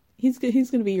 he's going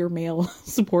to be your male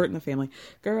support in the family.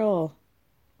 Girl,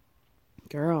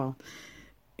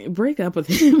 break up with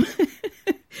him.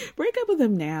 Break up with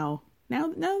him now. Now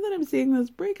that I'm seeing this,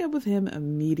 break up with him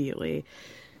immediately.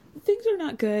 Things are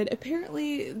not good.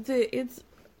 Apparently, it's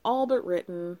all but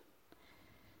written.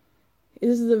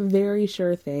 This is a very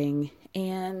sure thing.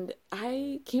 And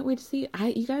I can't wait to see.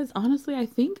 You guys, honestly, I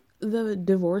think the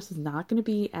divorce is not going to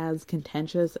be as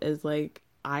contentious as, like,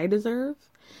 I deserve.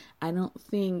 I don't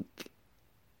think...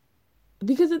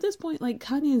 Because at this point, like,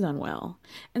 Kanye's unwell.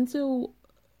 And so,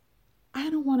 I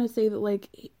don't want to say that, like...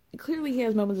 Clearly he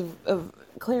has moments of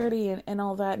clarity and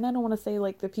all that. And I don't want to say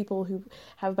like the people who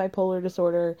have bipolar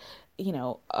disorder,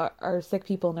 are sick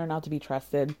people and they're not to be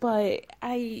trusted. But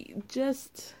I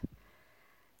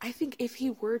think if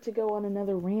he were to go on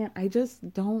another rant, I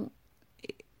just don't,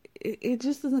 it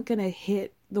just isn't going to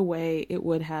hit the way it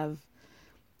would have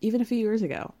even a few years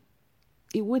ago.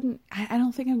 It wouldn't, I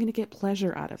don't think I'm going to get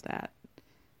pleasure out of that.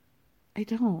 I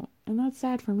don't. And that's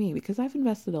sad for me because I've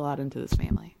invested a lot into this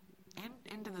family.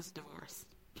 Into this divorce.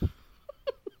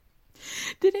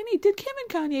 Did Kim and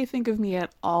Kanye think of me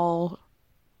at all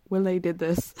when they did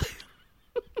this?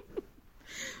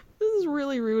 This is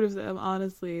really rude of them,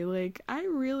 honestly. Like, I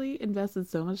really invested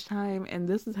so much time and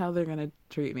this is how they're gonna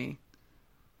treat me.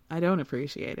 I don't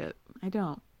appreciate it. I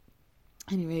don't.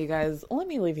 Anyway, you guys, let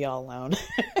me leave y'all alone.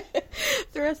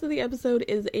 The rest of the episode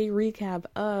is a recap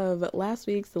of last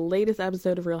week's latest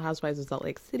episode of Real Housewives of Salt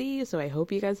Lake City, so I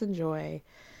hope you guys enjoy.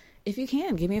 If you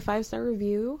can, give me a 5-star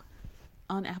review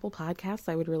on Apple Podcasts.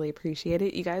 I would really appreciate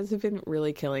it. You guys have been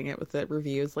really killing it with the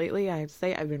reviews lately. I have to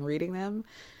say, I've been reading them.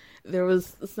 There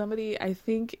was somebody, I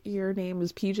think your name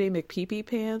was PJ McPeepee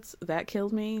Pants. That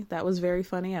killed me. That was very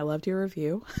funny. I loved your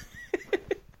review.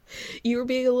 You were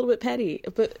being a little bit petty,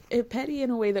 but petty in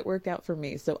a way that worked out for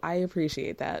me. So I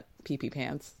appreciate that, PP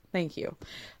Pants. Thank you.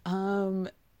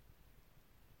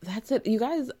 That's it. You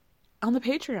guys, on the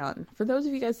Patreon, for those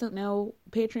of you guys don't know,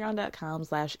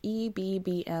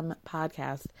 patreon.com/EBBM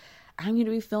podcast, I'm going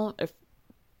to be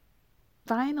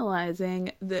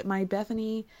finalizing my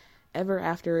Bethany Ever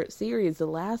After series. The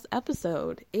last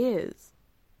episode is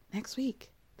next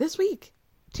week. This week.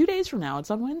 2 days from now.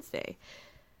 It's on Wednesday.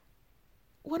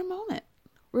 What a moment.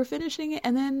 We're finishing it.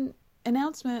 And then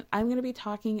announcement, I'm going to be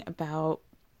talking about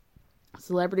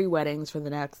celebrity weddings for the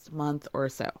next month or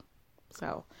so.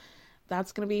 So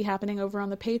that's going to be happening over on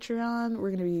the Patreon.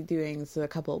 We're going to be doing a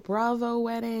couple Bravo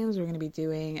weddings. We're going to be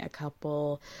doing a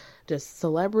couple just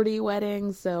celebrity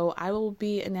weddings. So I will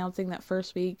be announcing that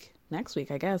first week. Next week,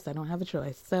 I guess. I don't have a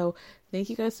choice. So thank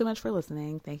you guys so much for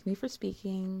listening. Thank me for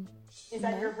speaking. Is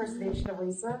that your impersonation of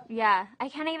Lisa? Yeah, I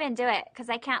can't even do it because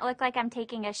I can't look like I'm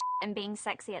taking a shit and being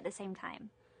sexy at the same time.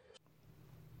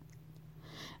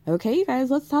 Okay, you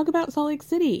guys, let's talk about Salt Lake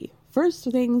City. First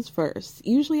things first.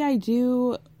 Usually I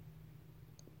do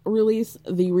release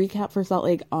the recap for Salt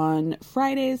Lake on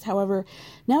Fridays. However,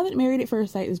 now that Married at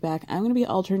First Sight is back, I'm going to be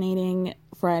alternating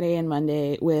Friday and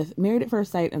Monday with Married at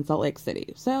First Sight and Salt Lake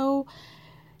City. So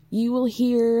you will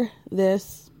hear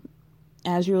this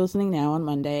as you're listening now on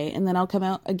Monday, and then I'll come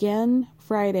out again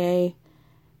Friday,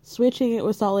 switching it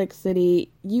with Salt Lake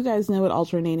City. You guys know what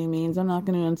alternating means. I'm not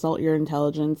going to insult your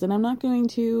intelligence, and I'm not going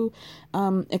to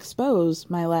expose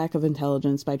my lack of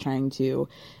intelligence by trying to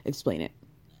explain it.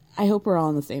 I hope we're all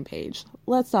on the same page.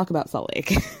 Let's talk about Salt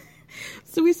Lake.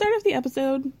 So we start off the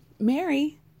episode,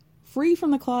 Mary, free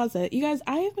from the closet. You guys,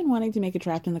 I have been wanting to make a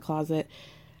trapped in the closet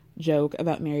joke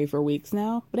about Mary for weeks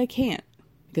now, but I can't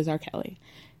because R. Kelly.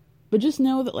 But just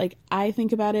know that, like, I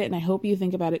think about it, and I hope you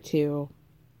think about it too.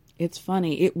 It's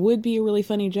funny. It would be a really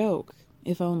funny joke.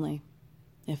 If only.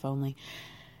 If only.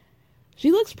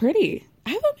 She looks pretty.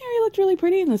 I thought Mary looked really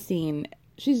pretty in the scene.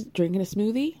 She's drinking a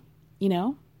smoothie, you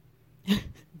know?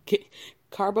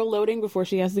 Carbo loading before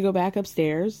she has to go back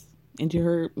upstairs into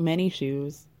her many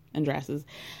shoes and dresses.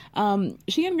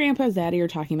 She and Grandpa Zaddy are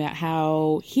talking about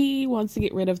how he wants to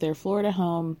get rid of their Florida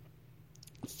home.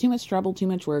 It's too much trouble, too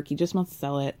much work. He just wants to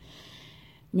sell it.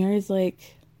 Mary's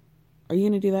like, are you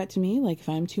going to do that to me? Like, if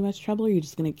I'm too much trouble, are you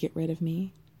just going to get rid of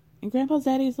me? And Grandpa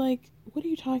Zaddy's like, what are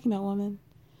you talking about, woman?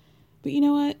 But you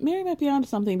know what? Mary might be onto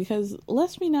something, because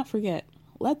lest me not forget,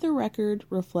 let the record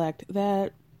reflect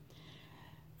that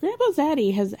Grandpa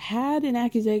Zaddy has had an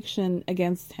accusation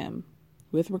against him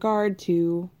with regard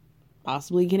to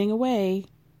possibly getting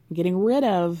rid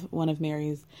of one of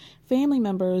Mary's family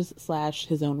members /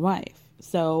 his own wife.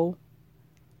 So,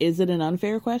 is it an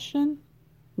unfair question?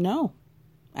 No,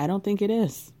 I don't think it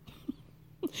is.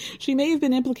 She may have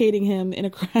been implicating him in a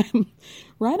crime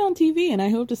right on TV, and I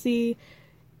hope to see,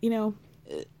 you know,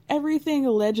 everything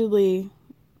allegedly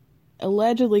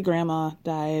Grandma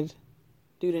died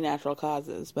due to natural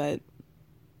causes, but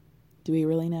do we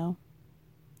really know?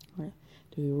 Or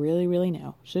do we really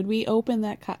know? Should we open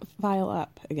that file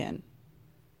up again?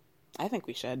 I think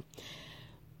we should.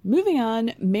 Moving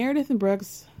on, Meredith and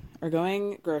Brooks are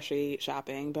going grocery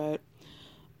shopping, but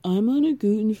I'm on a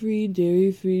gluten-free,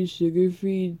 dairy-free,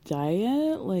 sugar-free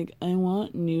diet. Like, I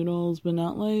want noodles, but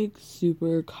not like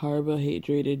super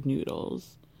carbohydrated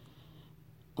noodles.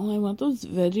 Oh, I want those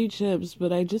veggie chips,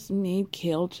 but I just made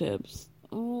kale chips.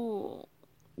 Oh,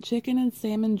 chicken and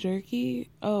salmon jerky.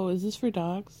 Oh, is this for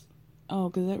dogs? Oh,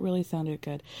 because that really sounded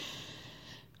good.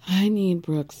 I need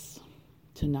Brooks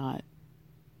to not.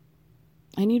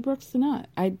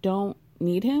 I don't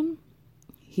need him.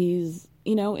 He's,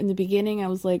 you know, in the beginning I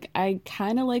was like, I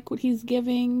kind of like what he's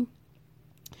giving,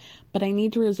 but I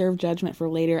need to reserve judgment for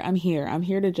later. I'm here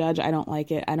to judge. I don't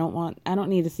like it. I don't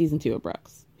need a season 2 of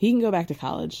Brooks. He can go back to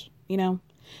college, you know?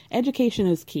 Education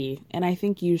is key, and I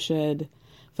think you should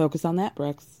focus on that,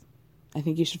 Brooks. I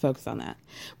think you should focus on that.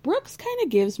 Brooks kind of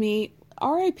gives me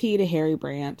R.I.P. to Harry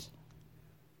Brandt,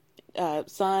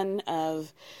 son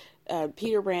of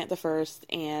Peter Brandt the First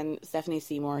and Stephanie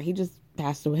Seymour. He just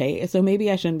passed away, so maybe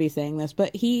I shouldn't be saying this,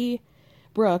 but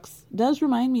Brooks, does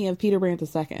remind me of Peter Brandt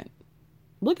II.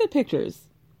 Look at pictures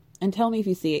and tell me if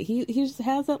you see it. He just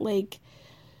has that, like,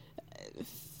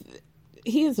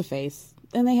 he is a face,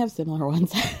 and they have similar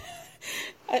ones.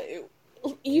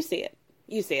 You see it.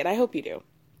 You see it. I hope you do.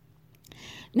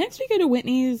 Next, we go to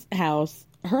Whitney's house.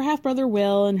 Her half-brother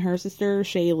Will and her sister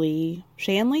Shaylee.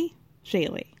 Shanley?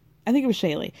 Shaylee. I think it was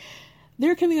Shaylee.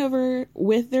 They're coming over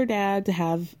with their dad to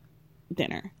have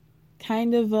dinner.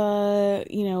 Kind of,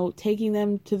 taking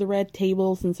them to the red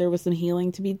table since there was some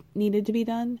healing needed to be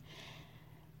done.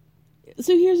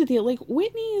 So here's the deal. Like,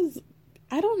 Whitney's,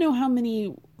 I don't know how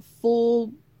many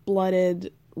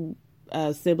full-blooded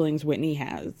siblings Whitney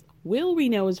has. Will, we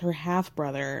know, is her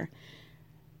half-brother.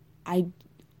 I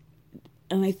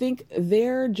think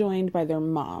they're joined by their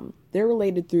mom. They're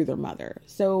related through their mother.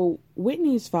 So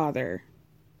Whitney's father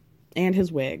and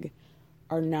his wig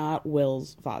are not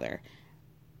Will's father.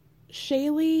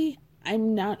 Shaylee,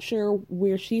 I'm not sure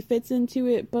where she fits into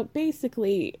it, but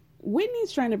basically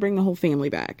Whitney's trying to bring the whole family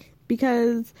back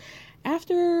because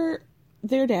after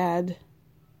their dad,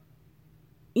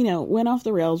 went off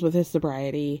the rails with his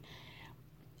sobriety,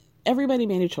 everybody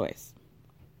made a choice.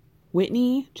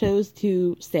 Whitney chose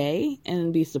to stay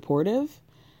and be supportive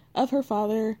of her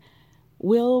father.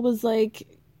 Will was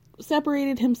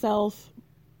separated himself,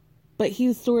 but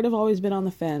he's sort of always been on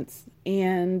the fence.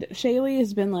 And Shaylee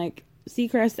has been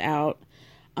Seacrest out.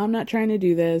 I'm not trying to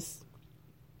do this.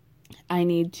 I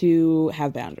need to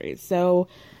have boundaries. So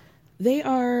they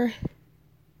are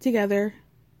together,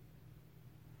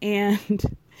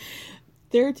 and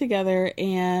they're together,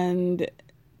 and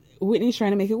Whitney's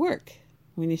trying to make it work.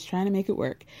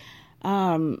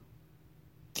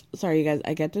 Sorry, you guys,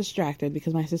 I get distracted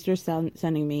because my sister's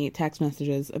sending me text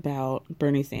messages about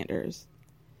Bernie Sanders.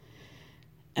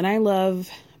 And I love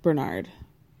Bernard.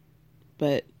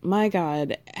 But my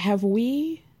God, have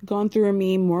we gone through a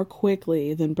meme more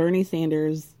quickly than Bernie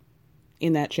Sanders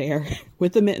in that chair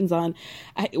with the mittens on?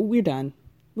 We're done.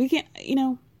 We can't,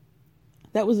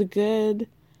 that was a good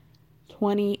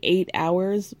 28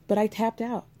 hours, but I tapped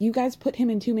out. You guys put him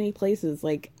in too many places.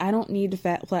 I don't need to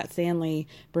flat Stanley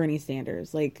Bernie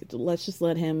Sanders. Let's just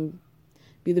let him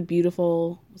be the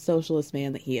beautiful socialist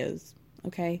man that he is.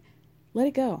 Okay? Let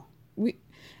it go.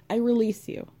 I release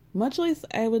you. Much like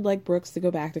I would like Brooks to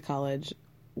go back to college,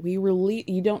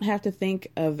 you don't have to think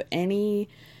of any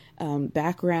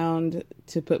background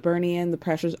to put Bernie in. The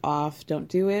pressure's off. Don't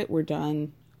do it. We're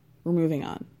done. We're moving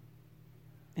on.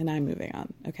 And I'm moving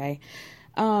on. Okay.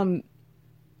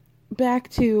 Back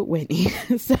to Whitney.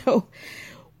 So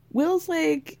Will's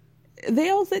they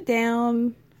all sit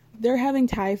down. They're having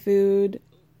Thai food.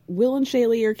 Will and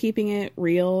Shaylee are keeping it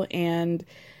real. And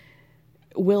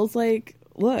Will's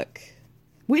look,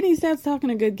 Whitney's dad's talking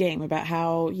a good game about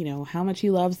how, how much he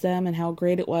loves them and how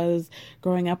great it was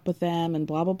growing up with them and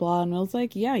blah, blah, blah. And Will's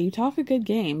yeah, you talk a good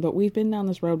game, but we've been down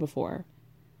this road before.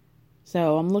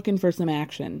 So I'm looking for some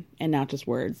action and not just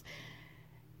words.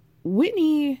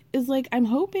 Whitney is I'm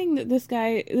hoping that this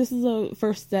is a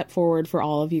first step forward for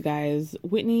all of you guys.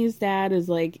 Whitney's dad is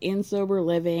in sober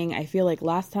living. I feel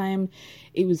last time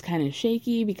it was kind of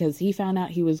shaky because he found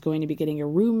out he was going to be getting a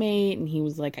roommate, and he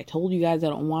was I told you guys I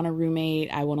don't want a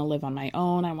roommate. I want to live on my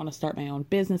own. I want to start my own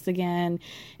business again.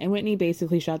 And Whitney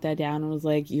basically shut that down and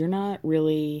was you're not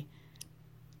really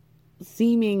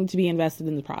seeming to be invested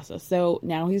in the process. So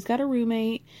now he's got a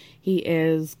roommate. He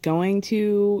is going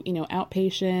to,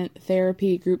 outpatient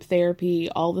therapy, group therapy,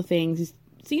 all the things. He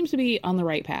seems to be on the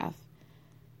right path.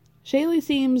 Shaylee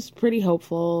seems pretty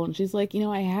hopeful, and she's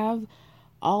I have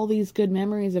all these good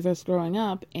memories of us growing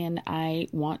up, and I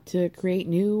want to create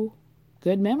new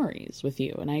good memories with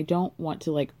you, and I don't want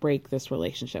to break this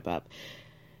relationship up.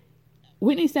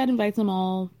 Whitney's dad invites them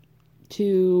all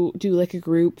to do a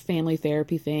group family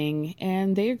therapy thing,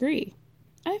 and they agree.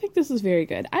 I think this is very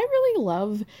good. I really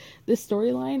love this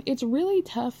storyline. It's really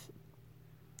tough,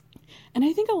 and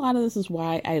I think a lot of this is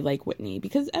why I like Whitney,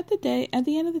 because at the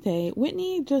end of the day,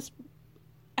 Whitney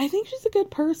I think she's a good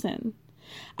person.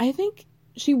 I think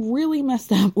she really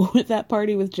messed up with that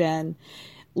party with Jen,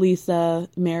 Lisa,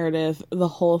 Meredith. The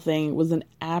whole thing was an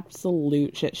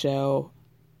absolute shit show,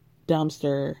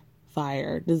 dumpster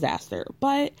fire, disaster.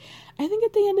 But I think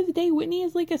at the end of the day, Whitney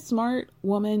is a smart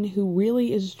woman who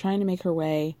really is trying to make her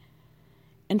way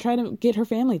and try to get her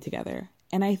family together.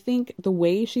 And I think the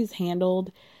way she's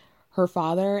handled her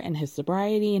father and his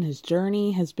sobriety and his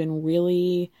journey has been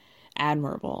really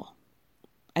admirable.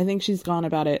 I think she's gone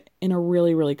about it in a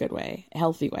really, really good way, a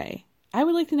healthy way. I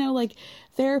would like to know,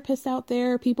 therapists out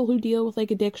there, people who deal with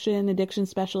addiction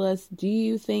specialists, do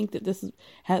you think that this is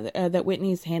that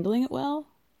Whitney's handling it well?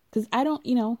 Because I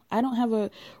don't have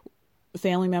a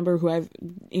family member who I've,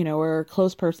 or a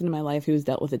close person in my life who's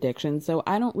dealt with addiction. So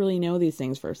I don't really know these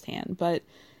things firsthand, but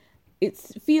it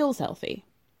feels healthy.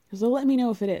 So let me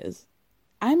know if it is.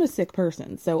 I'm a sick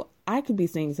person, so I could be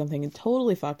seeing something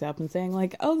totally fucked up and saying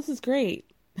like, oh, this is great.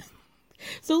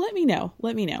 So let me know.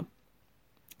 Let me know.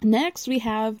 Next, we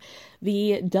have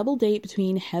the double date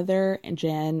between Heather and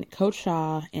Jen, Coach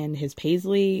Shaw in his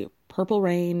Paisley Purple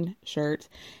Rain shirt,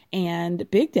 and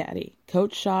Big Daddy,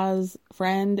 Coach Shaw's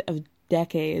friend of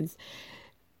decades.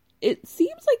 It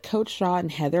seems like Coach Shaw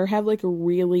and Heather have like a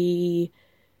really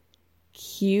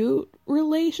cute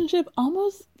relationship.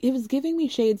 Almost, it was giving me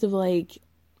shades of like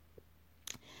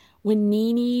when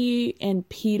Nene and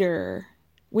Peter,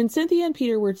 when Cynthia and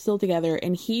Peter were still together,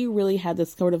 and he really had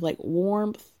this sort of like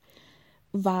warmth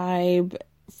vibe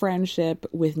friendship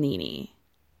with Nene.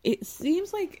 It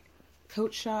seems like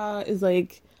Coach Shaw is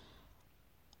like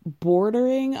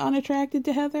bordering unattracted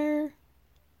to Heather,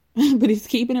 but he's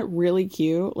keeping it really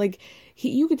cute. Like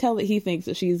you could tell that he thinks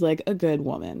that she's like a good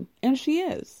woman, and she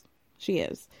is. She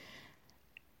is.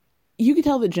 You could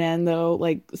tell that Jen, though,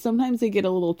 like sometimes they get a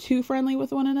little too friendly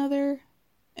with one another,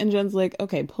 and Jen's like,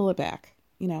 okay, pull it back.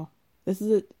 You know, this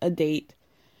is a date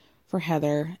for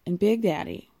Heather and Big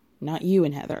Daddy, not you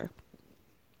and Heather.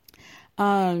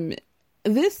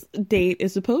 This date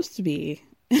is supposed to be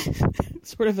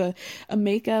sort of a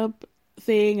makeup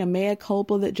thing, a mea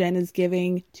culpa that Jen is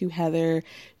giving to Heather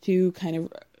to kind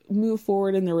of move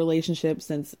forward in their relationship,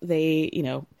 since they, you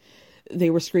know, they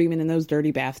were screaming in those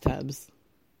dirty bathtubs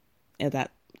at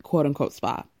that quote unquote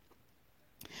spa.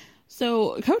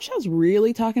 So Coach Shaw's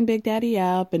really talking Big Daddy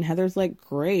up, and Heather's like,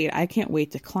 great, I can't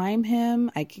wait to climb him.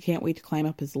 I can't wait to climb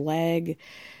up his leg.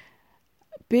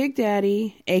 Big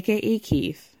Daddy, aka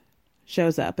Keith,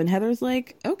 shows up, and Heather's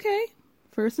like, okay,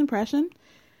 first impression,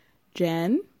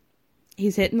 Jen,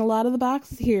 he's hitting a lot of the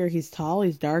boxes here. He's tall,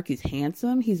 he's dark, he's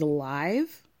handsome, he's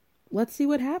alive. Let's see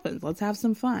what happens. Let's have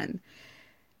some fun.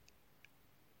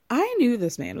 I knew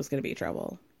this man was going to be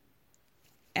trouble.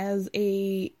 As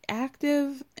a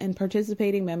active and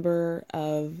participating member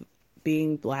of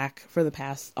being Black for the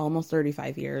past almost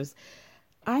 35 years,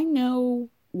 I know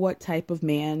what type of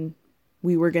man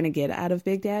we were going to get out of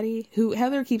Big Daddy, who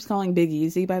Heather keeps calling Big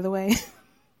Easy, by the way,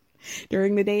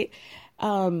 during the date.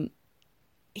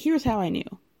 Here's how I knew.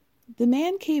 The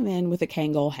man came in with a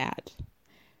Kangol hat.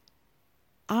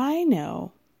 I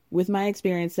know with my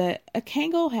experience that a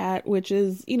Kangol hat, which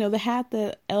is, you know, the hat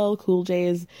that LL Cool J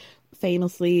is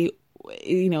famously,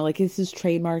 you know, like it's his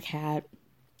trademark hat.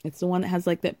 It's the one that has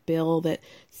like that bill that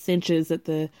cinches at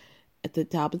the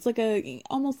top. It's like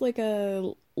almost like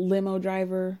a limo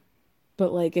driver,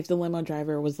 but like if the limo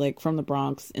driver was like from the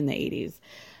Bronx in the 80s.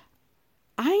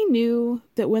 I knew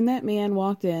that when that man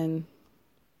walked in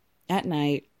at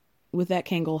night with that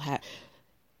Kangol hat,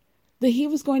 that he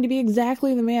was going to be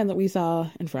exactly the man that we saw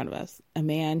in front of us. A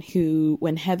man who,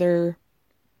 when Heather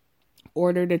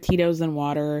ordered a Tito's and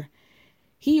water,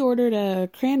 he ordered a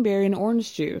cranberry and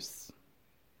orange juice.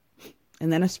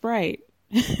 And then a Sprite.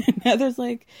 And Heather's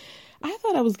like, I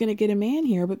thought I was going to get a man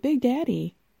here, but Big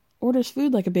Daddy orders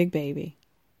food like a big baby.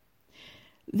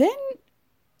 Then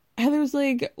Heather's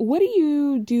like, what do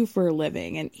you do for a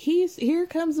living? And here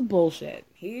comes the bullshit.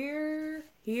 Here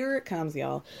it comes,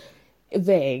 y'all.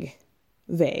 Vague.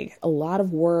 A lot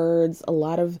of words, a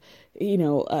lot of, you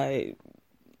know,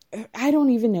 I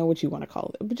don't even know what you want to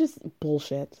call it, but just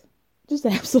bullshit. Just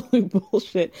absolute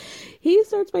bullshit. He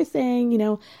starts by saying, you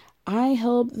know, I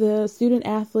help the student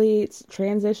athletes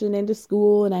transition into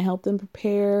school, and I help them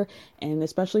prepare, and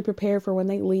especially prepare for when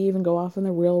they leave and go off in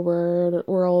the real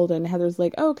world. And Heather's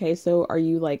like, oh, okay, so are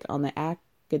you like on the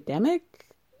academic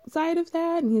side of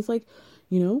that? And he's like,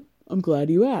 you know, I'm glad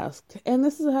you asked. And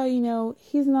this is how you know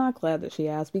he's not glad that she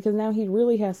asked, because now he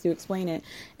really has to explain it.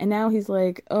 And now he's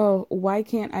like, oh, why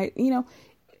can't I, you know,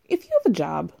 if you have a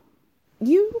job,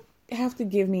 you have to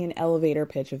give me an elevator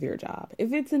pitch of your job.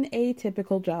 If it's an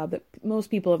atypical job that most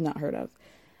people have not heard of,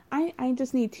 I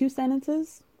just need 2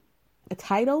 sentences, a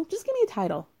title. Just give me a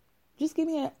title. Just give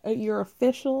me your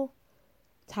official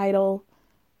title,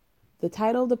 the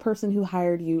title of the person who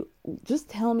hired you. Just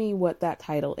tell me what that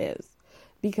title is.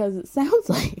 Because it sounds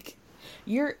like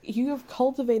you have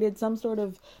cultivated some sort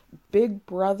of Big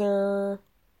Brother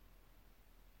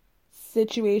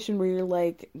situation where you're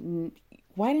like,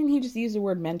 why didn't he just use the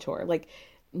word mentor? Like,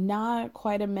 not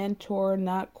quite a mentor,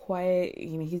 not quite,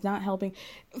 you know, he's not helping.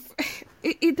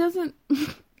 It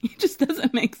just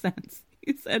doesn't make sense.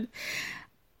 He said,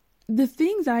 the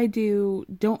things I do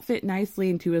don't fit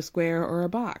nicely into a square or a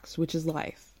box, which is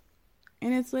life.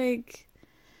 And it's like,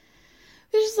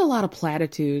 there's just a lot of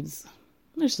platitudes.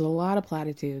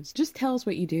 Just tell us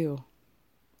what you do.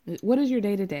 What is your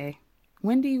day to day?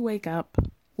 When do you wake up?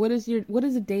 What does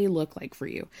a day look like for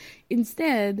you?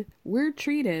 Instead, we're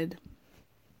treated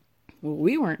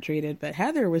we weren't treated, but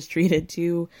Heather was treated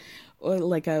to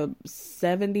like a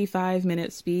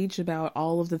 75-minute speech about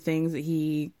all of the things that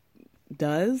he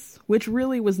does, which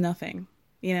really was nothing.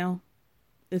 You know,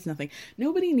 it's nothing.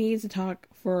 Nobody needs to talk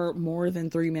for more than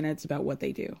 3 minutes about what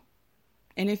they do.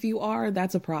 And if you are,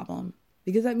 that's a problem,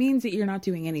 because that means that you're not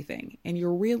doing anything and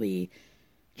you're really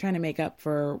trying to make up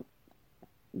for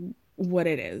what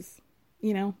it is,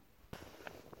 you know?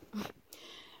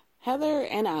 Heather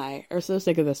and I are so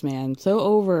sick of this man, so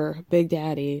over Big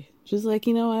Daddy. Just like,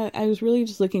 you know, I was really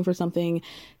just looking for something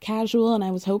casual, and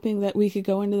I was hoping that we could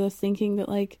go into this thinking that,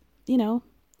 like, you know,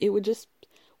 it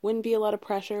wouldn't be a lot of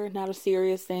pressure, not a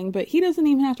serious thing, but he doesn't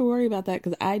even have to worry about that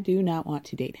because I do not want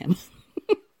to date him.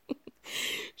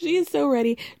 She is so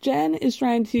ready. Jen is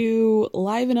trying to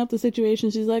liven up the situation.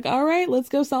 She's like, all right, let's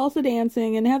go salsa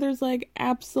dancing. And Heather's like,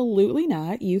 absolutely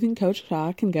not. You can coach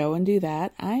talk and go and do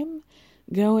that. I'm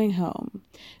going home.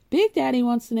 Big Daddy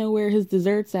wants to know where his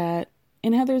dessert's at.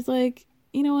 And Heather's like,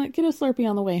 you know what? Get a Slurpee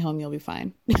on the way home. You'll be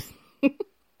fine.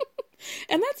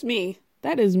 And that's me.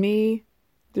 That is me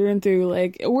through and through.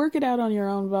 Like, work it out on your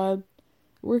own, bud.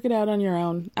 Work it out on your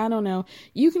own. I don't know.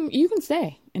 You can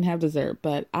stay and have dessert,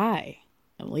 but I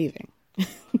am leaving.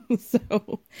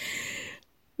 So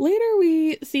later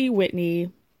we see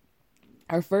Whitney,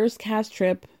 our first cast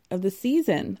trip of the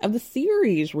season, of the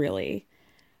series, really.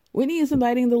 Whitney is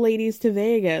inviting the ladies to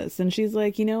Vegas, and she's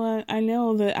like, you know what? I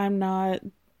know that I'm not,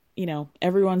 you know,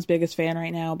 everyone's biggest fan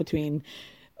right now between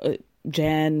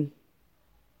Jen,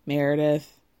 Meredith,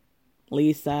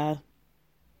 Lisa,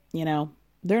 you know,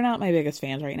 they're not my biggest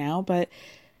fans right now, but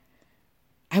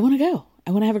I want to go.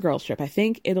 I want to have a girls trip. I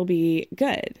think it'll be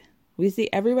good. We see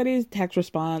everybody's text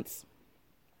response.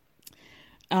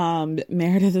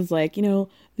 Meredith is like, you know,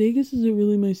 Vegas isn't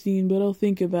really my scene, but I'll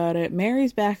think about it.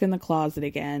 Mary's back in the closet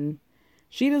again.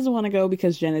 She doesn't want to go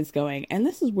because Jen is going. And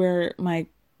this is where my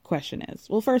question is.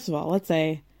 Well, first of all, let's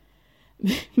say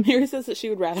Mary says that she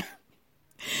would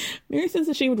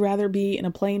rather be in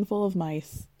a plane full of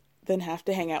mice than have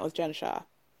to hang out with Jen Shah.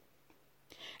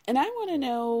 And I want to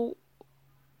know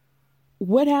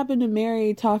what happened to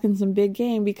Mary talking some big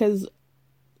game, because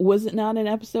was it not an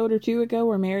episode or two ago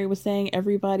where Mary was saying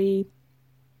everybody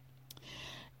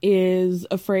is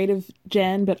afraid of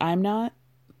Jen, but I'm not?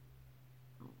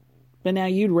 But now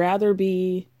you'd rather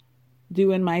be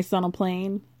doing mice on a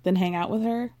plane than hang out with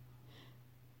her?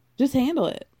 Just handle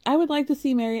it. I would like to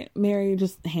see Mary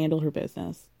just handle her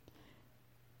business.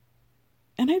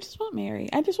 And I just want Mary.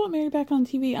 I just want Mary back on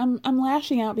TV. I'm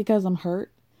lashing out because I'm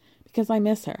hurt, because I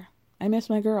miss her. I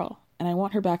miss my girl, and I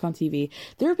want her back on TV.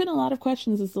 There have been a lot of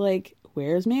questions. It's like,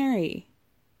 where's Mary?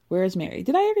 Where's Mary?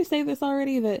 Did I already say this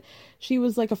already? That she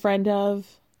was like a friend of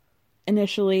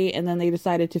initially, and then they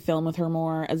decided to film with her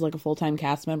more as like a full-time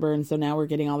cast member, and so now we're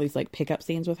getting all these like pickup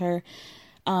scenes with her.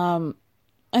 I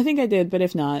think I did, but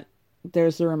if not,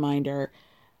 there's a reminder.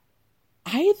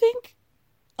 I think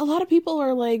a lot of people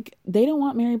are like, they don't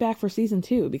want Mary back for season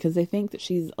 2 because they think that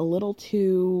she's a little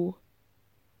too.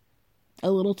 She's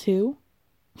a little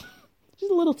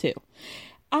too.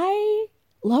 I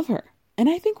love her. And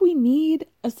I think we need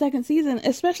a second season,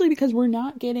 especially because we're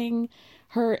not getting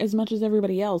her as much as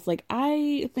everybody else. Like,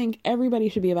 I think everybody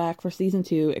should be back for season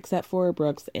 2 except for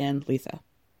Brooks and Lisa.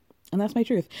 And that's my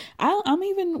truth. I'm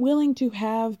even willing to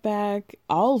have back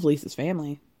all of Lisa's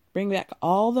family. Bring back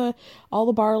all the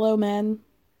Barlow men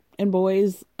and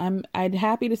boys. I'd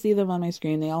happy to see them on my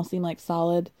screen. They all seem like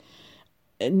solid,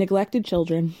 neglected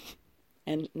children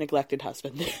and neglected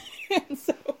husband. And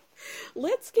so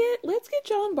let's get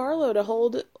John Barlow to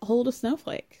hold a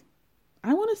snowflake.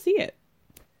 I want to see it.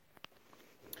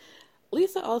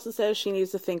 Lisa also says she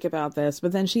needs to think about this,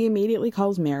 but then she immediately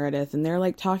calls Meredith, and they're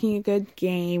like talking a good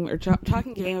game, or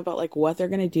talking game about like what they're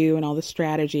gonna do and all the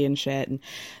strategy and shit. And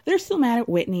they're still mad at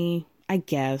Whitney, I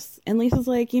guess. And Lisa's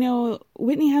like, you know,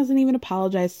 Whitney hasn't even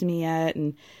apologized to me yet.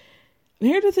 And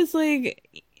Meredith is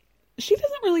like, she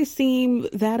doesn't really seem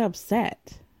that upset.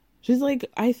 She's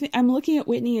like, I'm looking at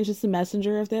Whitney as just a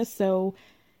messenger of this, so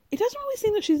it doesn't really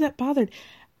seem that she's that bothered.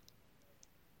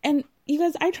 And you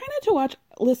guys, I try not to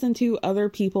listen to other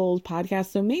people's podcasts,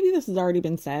 so maybe this has already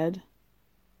been said.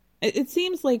 It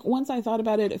seems like once I thought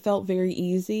about it, it felt very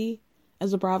easy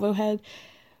as a Bravo head.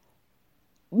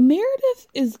 Meredith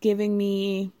is giving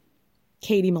me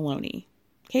Katie Maloney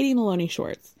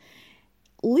shorts.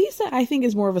 Lisa, I think,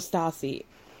 is more of a Stassi.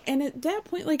 And at that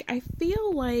point, like, I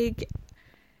feel like,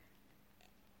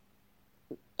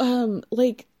 I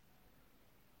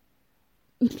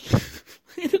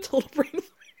had a total brain fart.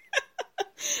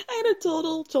 I had a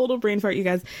total brain fart, you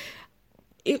guys.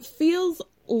 It feels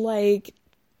like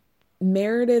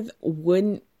Meredith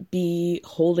wouldn't be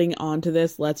holding on to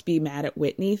this let's be mad at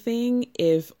Whitney thing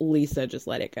if Lisa just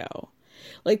let it go.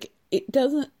 Like, it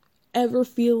doesn't ever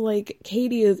feel like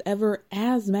Katie is ever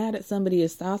as mad at somebody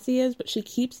as Stassi is, but she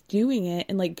keeps doing it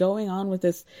and like going on with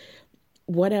this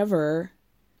whatever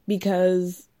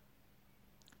because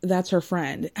that's her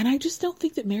friend. And I just don't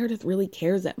think that Meredith really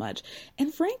cares that much.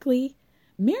 And frankly,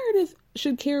 Meredith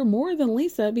should care more than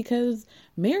Lisa, because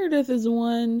Meredith is the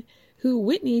one who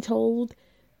Whitney told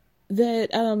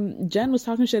that Jen was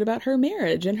talking shit about her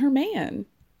marriage and her man.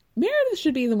 Meredith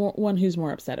should be the one who's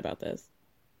more upset about this.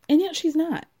 And yet she's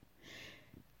not.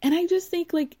 And I just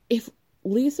think, like, if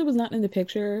Lisa was not in the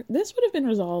picture, this would have been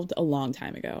resolved a long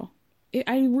time ago.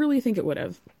 I really think it would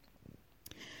have.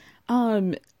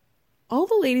 All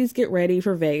the ladies get ready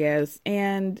for Vegas,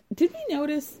 and did we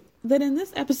notice that in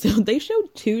this episode they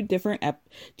showed two different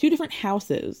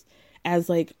houses as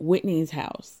like Whitney's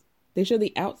house? They showed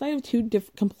the outside of two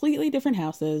completely different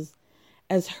houses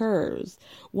as hers.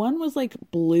 One was like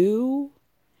blue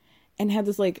and had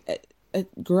this like a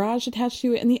garage attached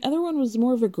to it, and the other one was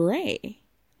more of a gray.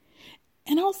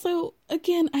 And also,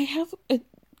 again, I have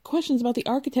questions about the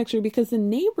architecture, because the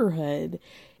neighborhood,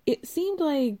 it seemed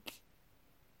like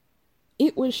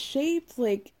it was shaped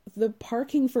like the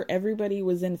parking for everybody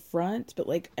was in front, but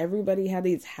like everybody had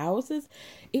these houses.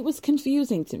 It was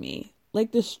confusing to me.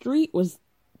 Like, the street was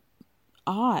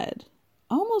odd,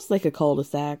 almost like a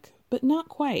cul-de-sac, but not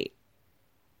quite.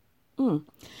 Jen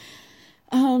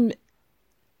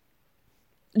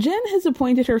has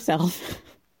appointed herself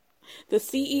the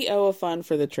CEO of fun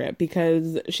for the trip,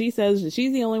 because she says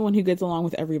she's the only one who gets along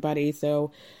with everybody,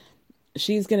 so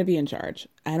she's going to be in charge.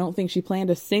 I don't think she planned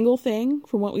a single thing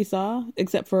from what we saw,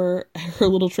 except for her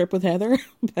little trip with Heather,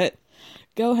 but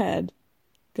go ahead.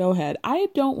 Go ahead. I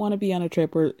don't want to be on a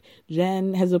trip where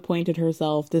Jen has appointed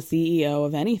herself the CEO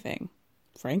of anything,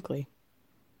 frankly.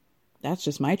 That's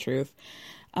just my truth.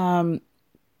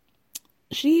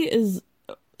 She is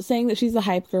saying that she's the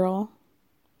hype girl.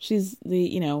 She's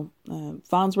the,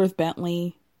 Farnsworth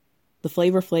Bentley, the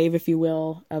Flavor Flav, if you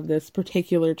will, of this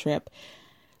particular trip.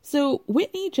 So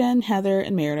Whitney, Jen, Heather,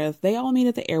 and Meredith, they all meet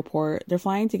at the airport. They're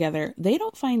flying together. They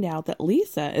don't find out that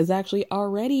Lisa is actually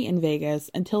already in Vegas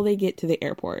until they get to the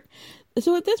airport.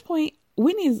 So at this point,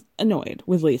 Whitney's annoyed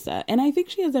with Lisa, and I think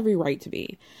she has every right to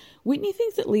be. Whitney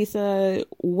thinks that Lisa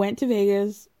went to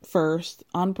Vegas first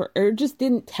or just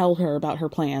didn't tell her about her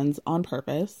plans on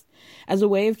purpose as a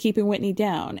way of keeping Whitney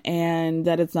down, and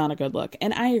that it's not a good look.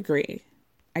 And I agree.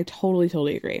 I totally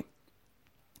agree.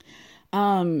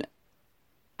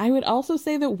 I would also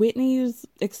say that Whitney's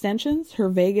extensions, her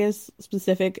Vegas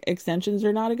specific extensions,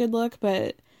 are not a good look,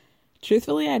 but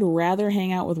truthfully, I'd rather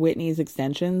hang out with Whitney's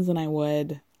extensions than I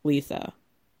would Lisa.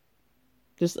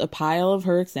 Just a pile of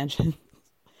her extensions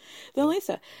than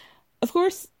Lisa. Of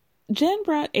course, Jen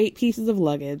brought 8 pieces of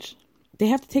luggage. They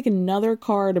have to take another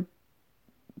car to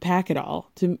pack it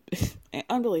all.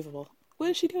 Unbelievable. What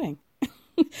is she doing?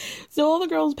 So all the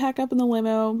girls pack up in the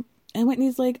limo. And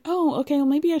Whitney's like, oh, okay, well,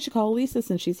 maybe I should call Lisa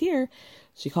since she's here.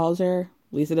 She calls her.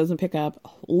 Lisa doesn't pick up.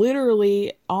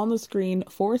 Literally, on the screen,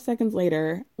 4 seconds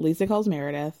later, Lisa calls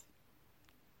Meredith,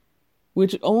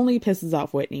 which only pisses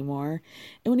off Whitney more.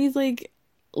 And when he's like,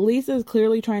 Lisa's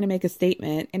clearly trying to make a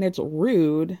statement, and it's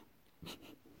rude.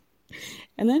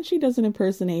 And then she does an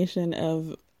impersonation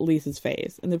of Lisa's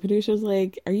face. And the producer's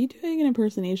like, are you doing an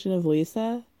impersonation of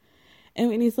Lisa? And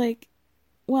Whitney's like,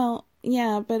 well,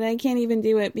 yeah, but I can't even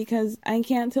do it because I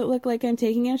can't look like I'm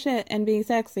taking a shit and being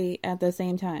sexy at the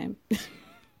same time.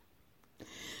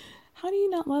 How do you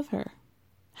not love her?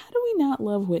 How do we not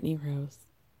love Whitney Rose?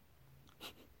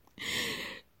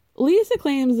 Lisa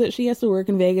claims that she has to work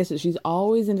in Vegas, that she's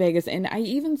always in Vegas. And I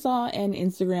even saw an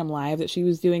Instagram live that she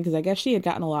was doing, because I guess she had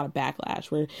gotten a lot of backlash,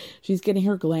 where she's getting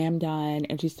her glam done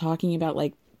and she's talking about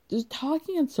like, just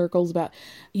talking in circles about,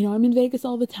 I'm in Vegas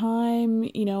all the time,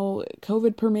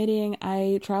 COVID permitting,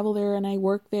 I travel there and I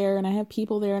work there and I have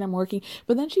people there and I'm working.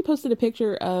 But then she posted a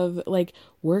picture of like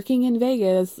working in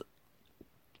Vegas,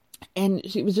 and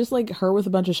she was just like her with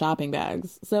a bunch of shopping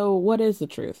bags. So what is the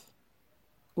truth?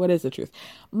 What is the truth?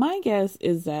 My guess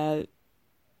is that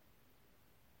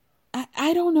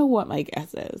I don't know what my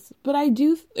guess is, but I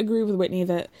do agree with Whitney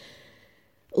that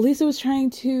Lisa was trying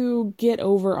to get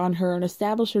over on her and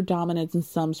establish her dominance in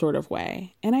some sort of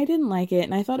way. And I didn't like it.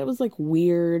 And I thought it was like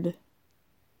weird.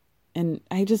 And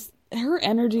her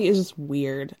energy is just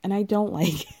weird. And I don't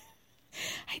like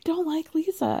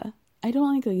Lisa. I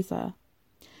don't like Lisa.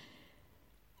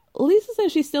 Lisa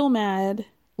says she's still mad.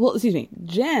 Well, excuse me.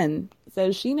 Jen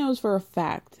says she knows for a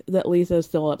fact that Lisa is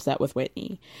still upset with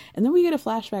Whitney. And then we get a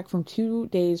flashback from 2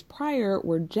 days prior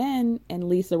where Jen and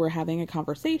Lisa were having a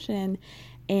conversation.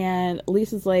 And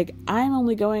Lisa's like, I'm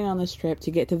only going on this trip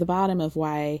to get to the bottom of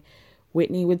why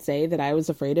Whitney would say that I was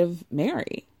afraid of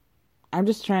Mary. I'm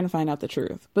just trying to find out the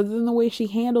truth. But then the way she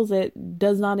handles it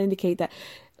does not indicate that.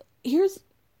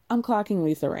 I'm clocking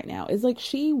Lisa right now. Is like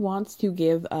she wants to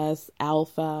give us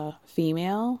alpha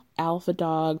female, alpha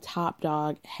dog, top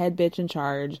dog, head bitch in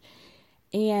charge.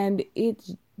 And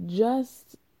it's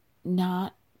just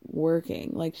not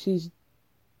working. Like she's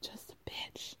just a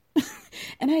bitch.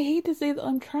 And I hate to say that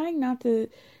I'm trying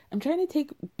to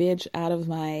take bitch out of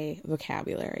my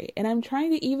vocabulary. And I'm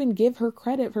trying to even give her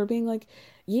credit for being like,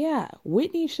 yeah,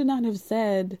 Whitney should not have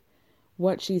said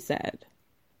what she said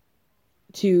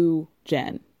to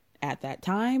Jen at that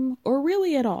time or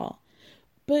really at all.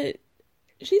 But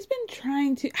she's been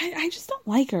trying to, I just don't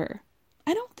like her.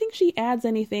 I don't think she adds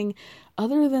anything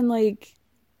other than like,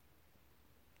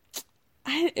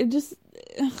 she's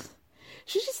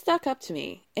just stuck up to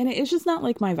me. And it's just not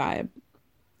like my vibe.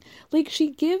 Like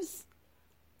she gives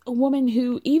a woman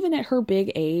who, even at her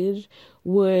big age,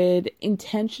 would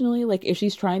intentionally, like if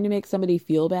she's trying to make somebody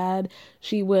feel bad,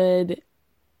 she would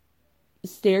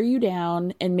stare you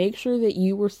down and make sure that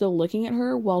you were still looking at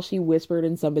her while she whispered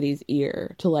in somebody's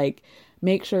ear to like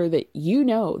make sure that you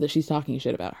know that she's talking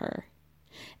shit about her.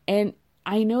 And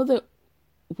I know that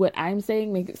what I'm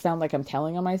saying makes it sound like I'm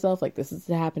telling on myself, like this has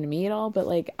happened to me at all, but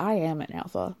like I am an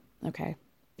alpha. Okay.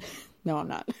 No, I'm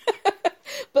not.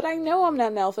 But I know I'm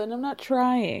not an alpha and I'm not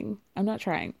trying.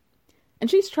 And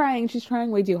she's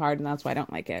trying way too hard, and that's why I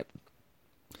don't like it.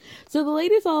 So the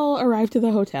ladies all arrive to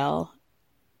the hotel,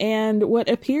 and what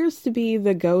appears to be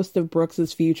the ghost of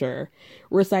Brooks's future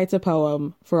recites a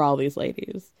poem for all these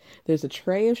ladies. There's a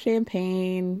tray of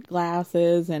champagne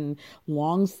glasses and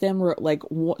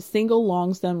single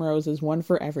long stem roses, one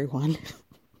for everyone.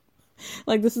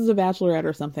 Like this is a bachelorette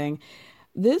or something.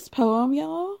 This poem,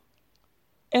 y'all,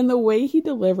 and the way he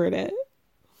delivered it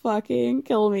fucking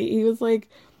killed me. He was like,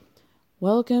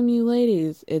 welcome you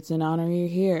ladies. It's an honor you're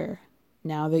here.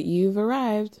 Now that you've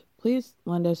arrived, please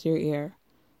lend us your ear.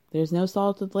 There's no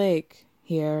salted lake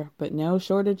here, but no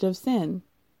shortage of sin.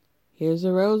 Here's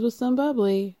a rose with some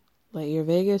bubbly. Let your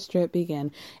Vegas trip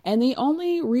begin. And the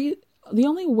only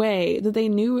way that they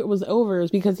knew it was over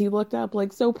is because he looked up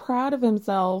like so proud of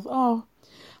himself. Oh,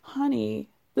 honey,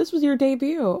 this was your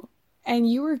debut.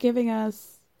 And you were giving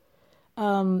us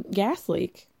gas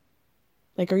leak.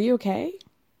 Like, are you okay?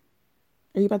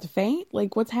 Are you about to faint?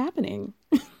 Like, what's happening?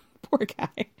 Poor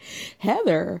guy.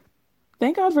 Heather.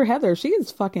 Thank God for Heather. She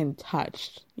is fucking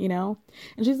touched, you know?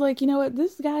 And she's like, you know what?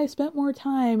 This guy spent more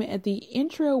time at the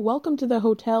intro Welcome to the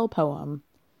Hotel poem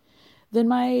than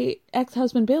my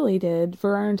ex-husband Billy did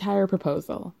for our entire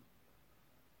proposal.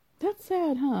 That's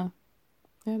sad, huh?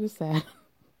 That is sad.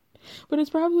 But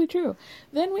it's probably true.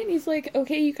 Then Whitney's like,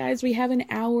 okay, you guys, we have an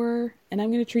hour and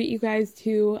I'm going to treat you guys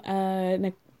to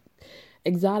an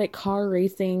exotic car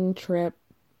racing trip.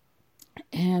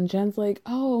 And Jen's like,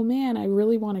 oh man, I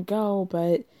really want to go,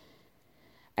 but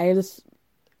I have this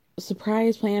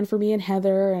surprise plan for me and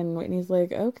Heather. And Whitney's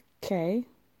like, okay.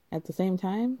 At the same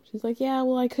time, she's like, yeah,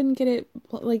 well, I couldn't get it.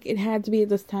 Like, it had to be at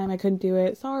this time. I couldn't do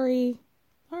it. Sorry.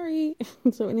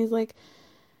 So Whitney's like,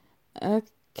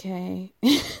 okay.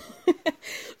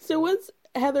 So once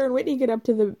Heather and Whitney get up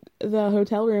to the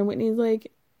hotel room, Whitney's like,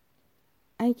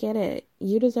 I get it.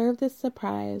 You deserve this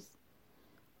surprise.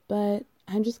 But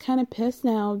I'm just kind of pissed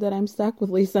now that I'm stuck with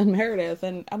Lisa and Meredith.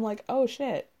 And I'm like, oh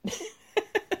shit.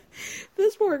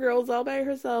 This poor girl's all by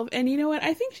herself. And you know what?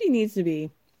 I think she needs to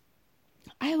be.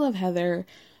 I love Heather,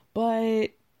 but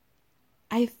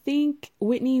I think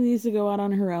Whitney needs to go out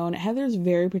on her own. Heather's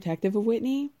very protective of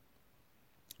Whitney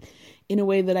in a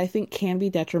way that I think can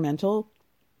be detrimental.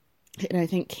 And I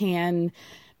think can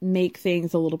make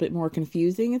things a little bit more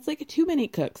confusing. It's like a too-many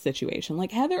cooks situation.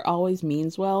 Like, Heather always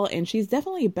means well, and she's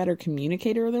definitely a better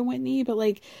communicator than Whitney, but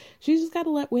like, she's just got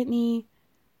to let Whitney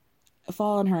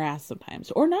fall on her ass sometimes,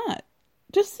 or not.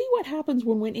 Just see what happens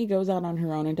when Whitney goes out on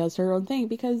her own and does her own thing,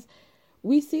 because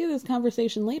we see this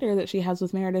conversation later that she has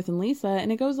with Meredith and Lisa,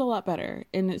 and it goes a lot better,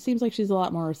 and it seems like she's a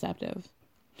lot more receptive.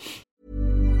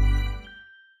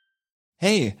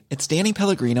 Hey, it's Danny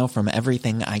Pellegrino from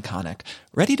Everything Iconic.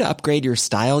 Ready to upgrade your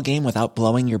style game without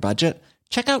blowing your budget?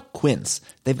 Check out Quince.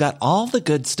 They've got all the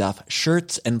good stuff,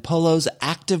 shirts and polos,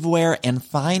 activewear, and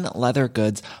fine leather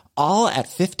goods, all at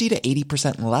 50 to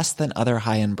 80% less than other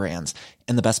high-end brands.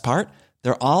 And the best part?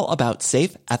 They're all about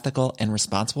safe, ethical, and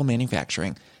responsible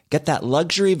manufacturing. Get that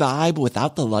luxury vibe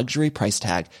without the luxury price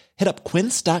tag. Hit up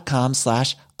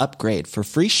quince.com/upgrade for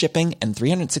free shipping and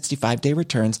 365-day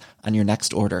returns on your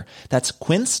next order. That's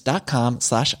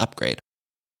quince.com/upgrade.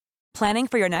 Planning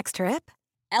for your next trip?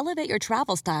 Elevate your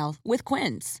travel style with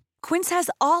Quince. Quince has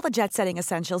all the jet-setting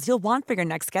essentials you'll want for your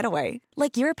next getaway,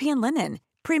 like European linen,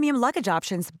 premium luggage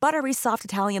options, buttery soft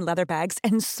Italian leather bags,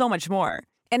 and so much more.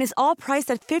 And is all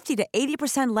priced at 50 to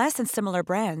 80% less than similar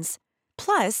brands.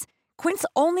 Plus, Quince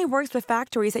only works with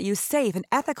factories that use safe and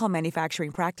ethical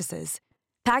manufacturing practices.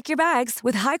 Pack your bags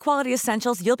with high-quality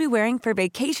essentials you'll be wearing for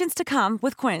vacations to come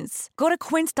with Quince. Go to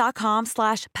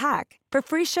quince.com/pack for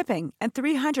free shipping and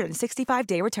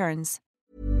 365-day returns.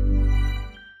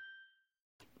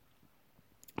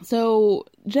 So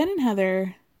Jen and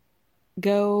Heather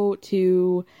go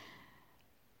to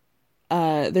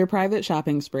their private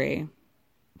shopping spree.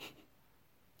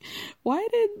 Why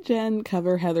did Jen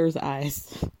cover Heather's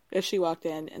eyes as she walked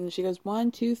in? And she goes,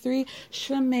 1, 2, 3,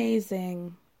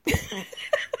 shamazing.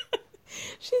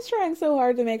 She's trying so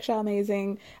hard to make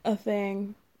shamazing a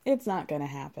thing. It's not going to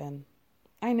happen.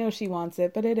 I know she wants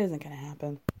it, but it isn't going to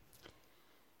happen.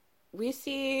 We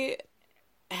see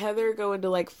Heather go into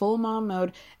like full mom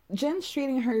mode. Jen's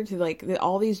treating her to like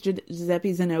all these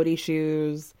Giuseppe Zanotti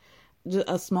shoes,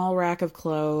 a small rack of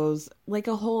clothes, like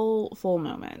a whole full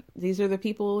moment. These are the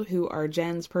people who are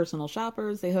Jen's personal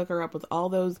shoppers. They hook her up with all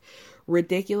those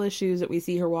ridiculous shoes that we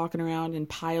see her walking around in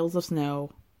piles of snow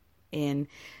in.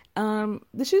 The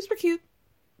shoes were cute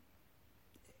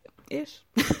ish.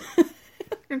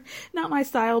 Not my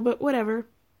style, but whatever.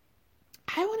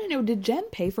 I want to know, did Jen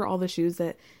pay for all the shoes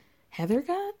that Heather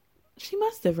got? She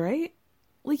must have, right?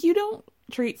 Like, you don't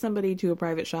treat somebody to a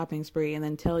private shopping spree and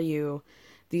then tell you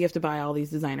that you have to buy all these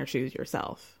designer shoes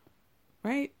yourself,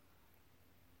 right?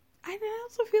 I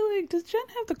also feel like, does Jen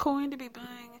have the coin to be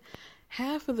buying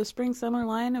half of the spring-summer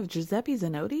line of Giuseppe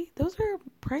Zanotti? Those are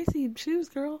pricey shoes,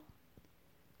 girl.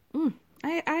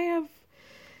 I have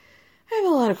a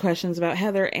lot of questions about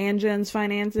Heather and Jen's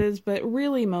finances, but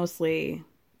really mostly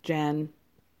Jen.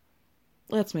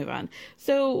 Let's move on.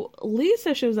 So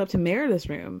Lisa shows up to Meredith's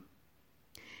room,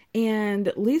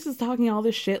 and Lisa's talking all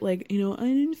this shit like, I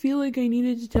didn't feel like I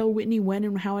needed to tell Whitney when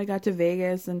and how I got to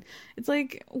Vegas. And it's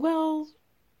like, well,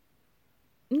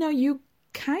 no, you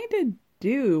kind of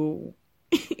do.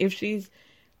 If she's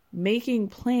making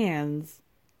plans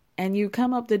and you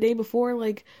come up the day before,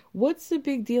 like, what's the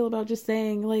big deal about just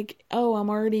saying like, oh, I'm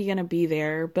already going to be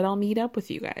there, but I'll meet up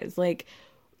with you guys. Like,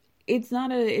 it's not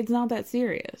that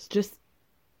serious. Just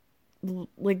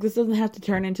like, this doesn't have to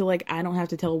turn into like, I don't have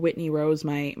to tell Whitney Rose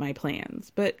my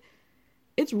plans, but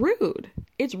it's rude.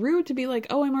 It's rude to be like,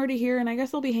 oh, I'm already here and I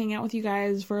guess I'll be hanging out with you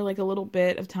guys for like a little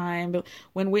bit of time. But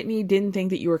when Whitney didn't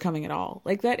think that you were coming at all,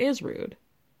 like, that is rude.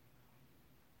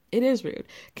 It is rude.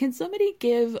 Can somebody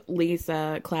give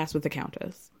Lisa class with the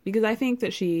Countess? Because I think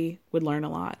that she would learn a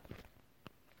lot.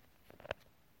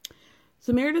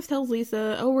 So Meredith tells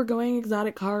Lisa, oh, we're going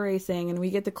exotic car racing, and we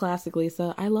get the classic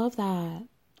Lisa. I love that.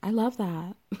 I love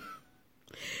that.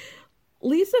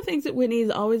 Lisa thinks that Whitney's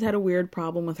always had a weird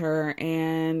problem with her,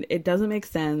 and it doesn't make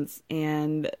sense,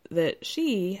 and that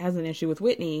she has an issue with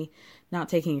Whitney not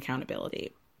taking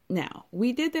accountability. Now,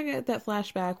 we did get that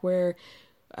flashback where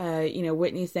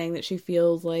Whitney's saying that she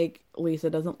feels like Lisa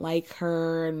doesn't like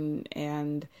her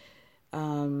and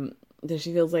that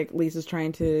she feels like Lisa's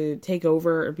trying to take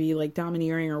over or be like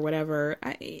domineering or whatever.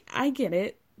 I get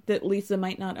it that Lisa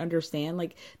might not understand.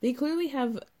 Like, they clearly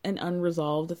have an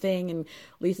unresolved thing, and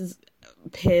Lisa's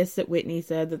pissed that Whitney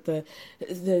said that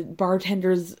the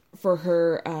bartenders for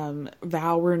her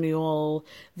vow renewal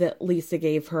that Lisa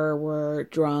gave her were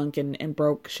drunk and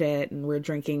broke shit and were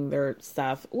drinking their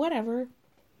stuff. Whatever.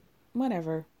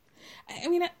 I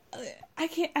mean, I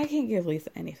can't give Lisa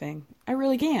anything. I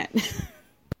really can't.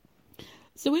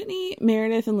 So Whitney,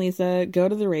 Meredith, and Lisa go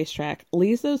to the racetrack.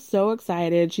 Lisa's so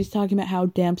excited. She's talking about how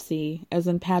Dempsey, as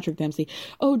in Patrick Dempsey,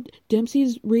 oh,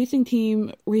 Dempsey's racing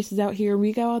team races out here.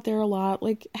 We go out there a lot.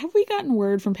 Like, have we gotten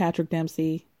word from Patrick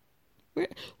Dempsey?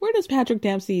 Where does Patrick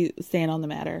Dempsey stand on the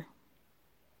matter?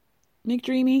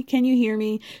 McDreamy, can you hear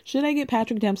me? Should I get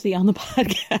Patrick Dempsey on the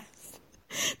podcast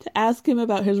to ask him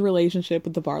about his relationship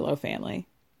with the Barlow family?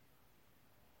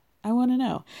 I want to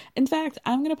know. In fact,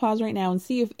 I'm going to pause right now and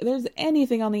see if there's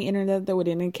anything on the internet that would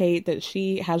indicate that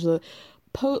she has a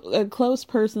close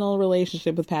personal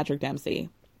relationship with Patrick Dempsey.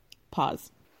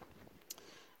 Pause.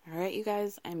 All right, you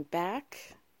guys, I'm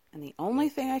back. And the only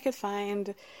thing I could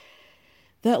find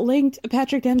that linked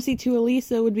Patrick Dempsey to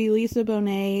Elisa would be Lisa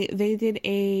Bonet. They did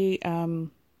a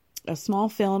a small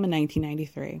film in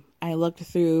 1993. I looked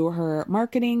through her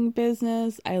marketing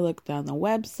business. I looked on the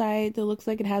website. It looks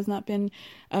like it has not been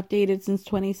updated since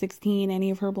 2016,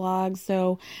 any of her blogs.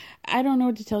 So I don't know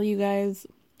what to tell you guys.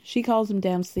 She calls him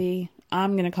Dempsey.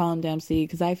 I'm going to call him Dempsey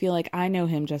because I feel like I know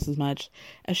him just as much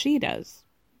as she does.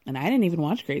 And I didn't even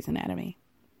watch Grey's Anatomy.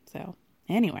 So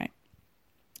anyway.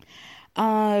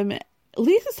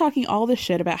 Lisa's talking all this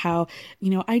shit about how,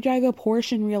 I drive a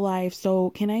Porsche in real life. So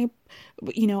can I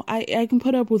can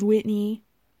put up with Whitney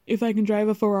if I can drive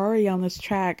a Ferrari on this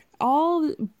track.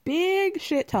 All big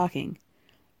shit talking.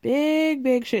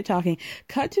 Big shit talking.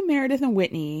 Cut to Meredith and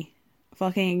Whitney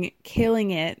fucking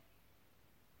killing it.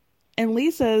 And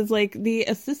Lisa's like the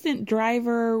assistant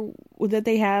driver that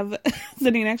they have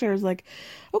sitting next to her is like,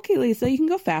 okay, Lisa, you can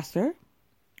go faster.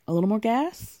 A little more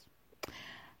gas.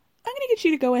 I'm going to get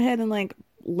you to go ahead and like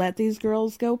let these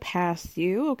girls go past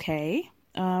you. Okay.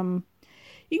 You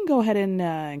can go ahead and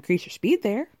increase your speed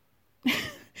there.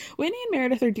 Whitney and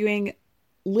Meredith are doing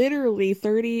literally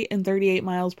 30 and 38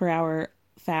 miles per hour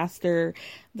faster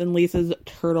than Lisa's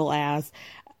turtle ass.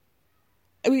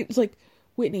 I mean, it's like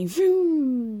Whitney,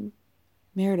 vroom,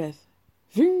 Meredith,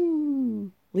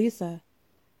 vroom, Lisa,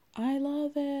 I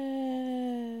love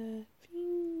it.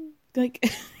 Vroom.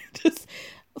 Like, just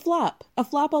a flop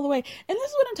all the way. And this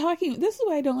is what I'm talking. This is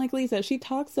why I don't like Lisa. She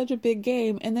talks such a big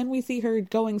game, and then we see her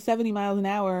going 70 miles an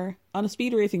hour on a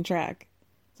speed racing track.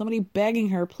 Somebody begging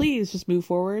her, please just move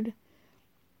forward.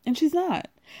 And she's not.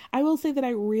 I will say that I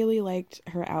really liked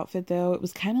her outfit, though. It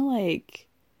was kind of like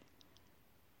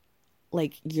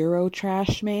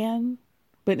Eurotrash Man,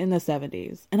 but in the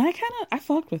 70s. And I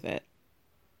fucked with it.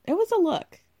 It was a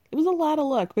look. It was a lot of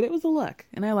look, but it was a look,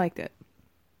 and I liked it.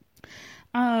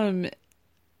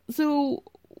 So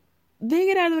they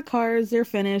get out of the cars, they're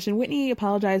finished, and Whitney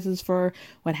apologizes for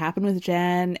what happened with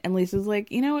Jen, and Lisa's like,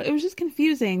 it was just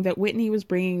confusing that Whitney was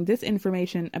bringing this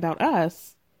information about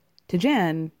us to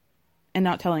Jen and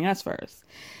not telling us first.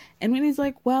 And Whitney's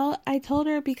like, well, I told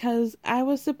her because I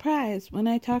was surprised when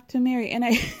I talked to Mary. And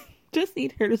I just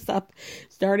need her to stop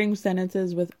starting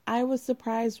sentences with, I was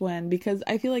surprised when, because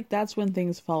I feel like that's when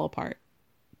things fall apart.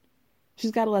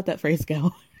 She's got to let that phrase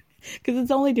go because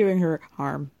it's only doing her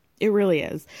harm. It really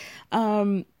is.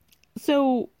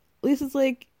 So Lisa's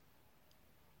like,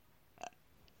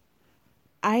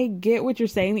 I get what you're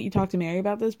saying that you talked to Mary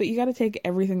about this, but you got to take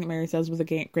everything that Mary says with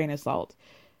a grain of salt.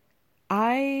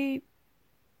 I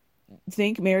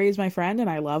think Mary is my friend and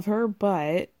I love her,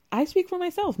 but I speak for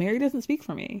myself. Mary doesn't speak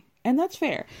for me. And that's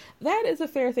fair. That is a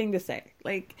fair thing to say.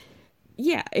 Like,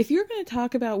 yeah, if you're going to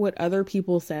talk about what other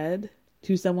people said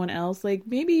to someone else, like,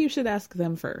 maybe you should ask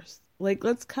them first. Like,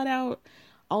 let's cut out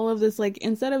all of this. Like,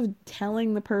 instead of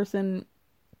telling the person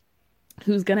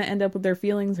who's going to end up with their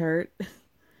feelings hurt,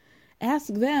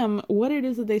 ask them what it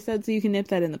is that they said so you can nip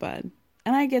that in the bud.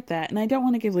 And I get that. And I don't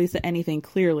want to give Lisa anything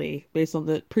clearly based on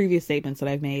the previous statements that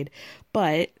I've made.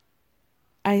 But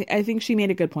I think she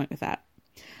made a good point with that.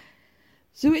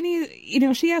 So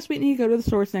Whitney, she asked Whitney to go to the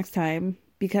source next time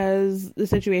because the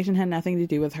situation had nothing to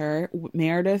do with her.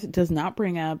 Meredith does not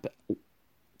bring up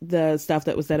the stuff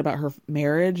that was said about her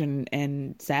marriage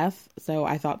and Seth. So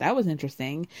I thought that was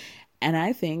interesting. And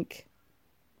I think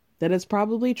that it's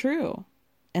probably true.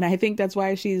 And I think that's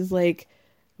why she's like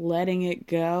letting it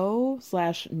go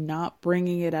 / not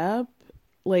bringing it up.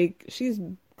 Like, she's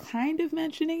kind of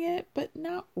mentioning it, but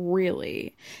not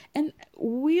really. And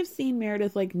we've seen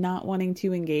Meredith like not wanting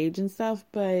to engage and stuff,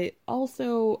 but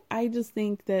also I just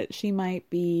think that she might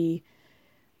be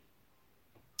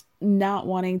not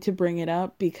wanting to bring it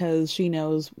up because she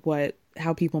knows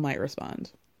how people might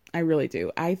respond. I really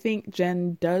do. I think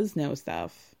Jen does know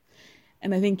stuff,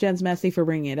 and I think Jen's messy for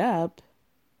bringing it up,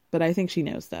 but I think she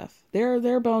knows stuff. There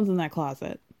are bones in that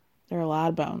closet. There are a lot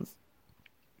of bones.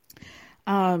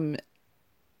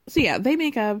 So yeah, they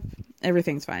make up.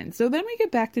 Everything's fine. So then we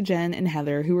get back to Jen and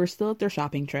Heather, who are still at their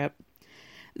shopping trip.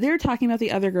 They're talking about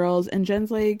the other girls, and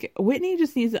Jen's like, Whitney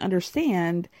just needs to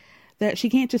understand that she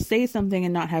can't just say something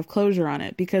and not have closure on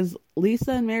it, because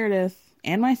Lisa and Meredith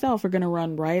and myself are going to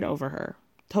run right over her.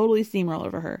 Totally steamroll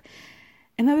over her.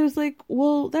 And Heather's like,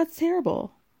 well, that's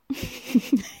terrible.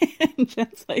 And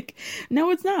Jen's like, no,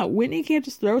 it's not. Whitney can't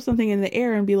just throw something in the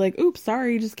air and be like, oops,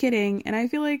 sorry, just kidding. And I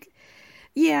feel like,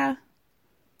 yeah.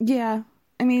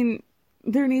 I mean,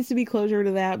 there needs to be closure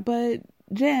to that. But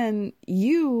Jen,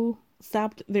 you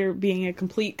stopped there being a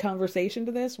complete conversation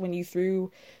to this when you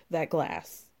threw that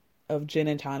glass of gin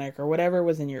and tonic or whatever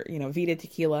was in your, Vita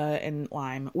tequila and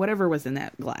lime, whatever was in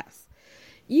that glass.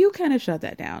 You kind of shut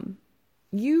that down.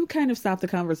 You kind of stopped the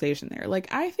conversation there.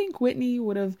 Like, I think Whitney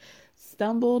would have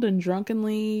stumbled and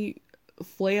drunkenly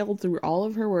flailed through all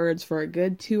of her words for a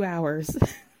good 2 hours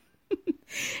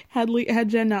had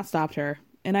Jen not stopped her.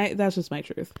 And that's just my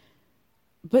truth.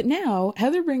 But now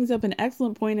Heather brings up an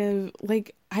excellent point of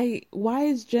like, why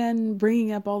is Jen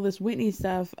bringing up all this Whitney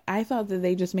stuff? I thought that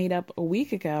they just made up a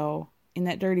week ago in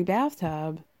that dirty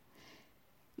bathtub.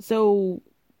 So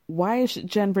why is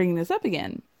Jen bringing this up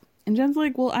again? And Jen's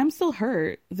like, well, I'm still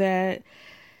hurt that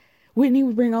Whitney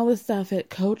would bring all this stuff at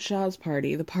Coach Shaw's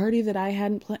party, the party that I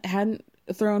hadn't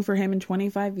thrown for him in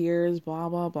 25 years, blah,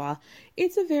 blah, blah.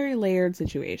 It's a very layered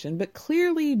situation, but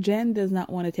clearly Jen does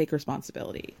not want to take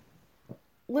responsibility.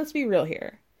 Let's be real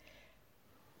here.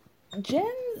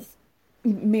 Jen's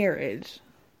marriage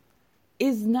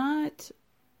is not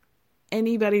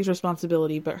anybody's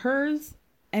responsibility but hers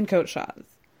and Coach Shaw's.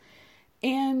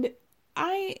 And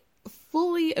I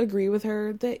fully agree with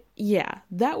her that, yeah,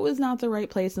 that was not the right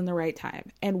place and the right time.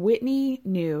 And Whitney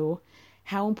knew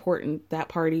how important that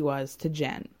party was to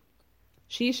Jen.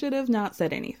 She should have not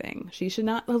said anything. She should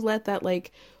not have let that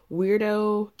like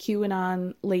weirdo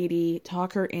QAnon lady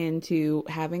talk her into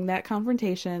having that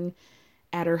confrontation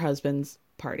at her husband's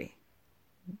party.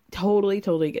 Totally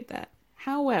get that.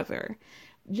 However,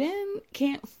 Jen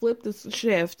can't flip the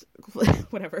script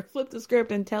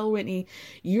and tell Whitney,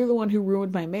 you're the one who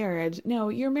ruined my marriage. No,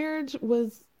 your marriage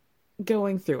was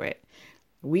going through it.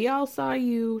 We all saw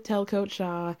you tell Coach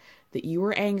Shaw that you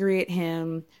were angry at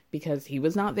him because he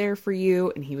was not there for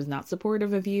you and he was not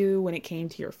supportive of you when it came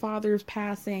to your father's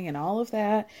passing and all of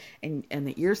that, and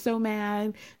that you're so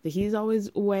mad that he's always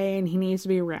away and he needs to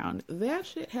be around. That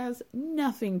shit has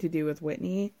nothing to do with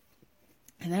Whitney.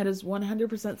 And that is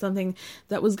 100% something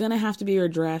that was going to have to be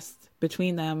addressed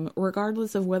between them,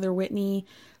 regardless of whether Whitney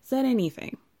said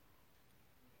anything.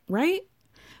 Right?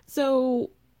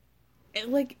 So,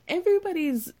 like,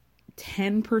 everybody's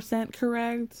 10%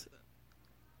 correct,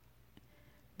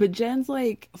 but Jen's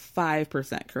like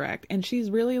 5% correct. And she's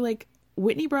really like,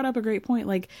 Whitney brought up a great point.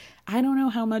 Like, I don't know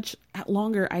how much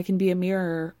longer I can be a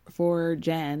mirror for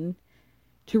Jen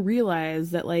to realize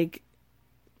that, like,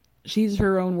 she's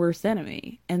her own worst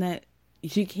enemy and that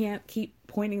she can't keep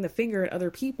pointing the finger at other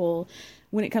people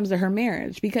when it comes to her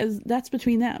marriage, because that's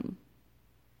between them.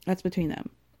 That's between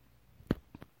them.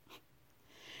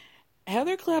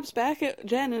 Heather claps back at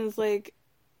Jen and is like,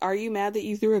 are you mad that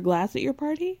you threw a glass at your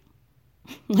party?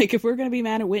 Like, if we're going to be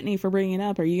mad at Whitney for bringing it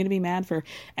up, are you going to be mad for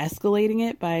escalating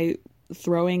it by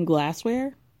throwing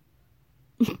glassware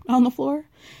on the floor?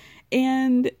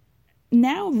 And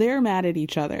now they're mad at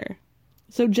each other.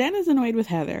 So Jen is annoyed with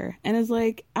Heather and is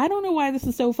like, I don't know why this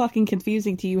is so fucking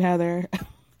confusing to you, Heather.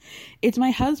 It's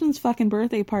my husband's fucking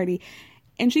birthday party.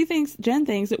 And Jen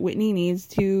thinks that Whitney needs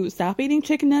to stop eating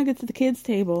chicken nuggets at the kids'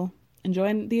 table and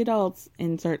join the adults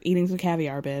and start eating some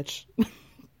caviar, bitch.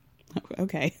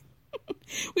 Okay.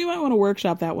 We might want to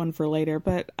workshop that one for later,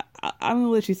 but I'm going to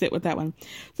let you sit with that one.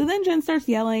 So then Jen starts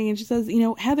yelling and she says,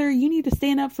 Heather, you need to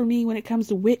stand up for me when it comes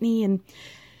to Whitney. And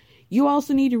you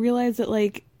also need to realize that,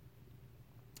 like,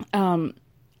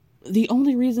 the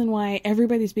only reason why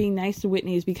everybody's being nice to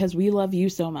Whitney is because we love you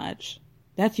so much.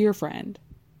 That's your friend.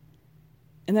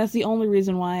 And that's the only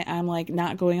reason why I'm, like,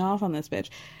 not going off on this bitch.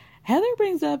 Heather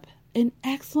brings up an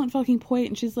excellent fucking point,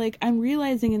 and she's like, I'm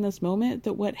realizing in this moment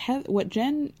that what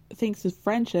Jen thinks is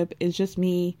friendship is just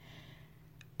me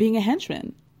being a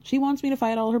henchman. She wants me to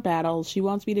fight all her battles. She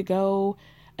wants me to go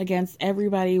against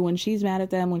everybody when she's mad at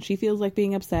them, when she feels like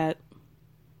being upset.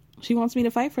 She wants me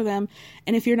to fight for them.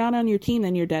 And if you're not on your team,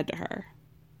 then you're dead to her.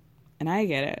 And I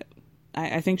get it.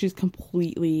 I think she's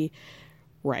completely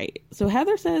right. So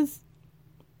Heather says,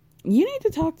 you need to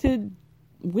talk to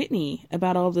Whitney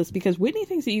about all of this, because Whitney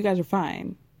thinks that you guys are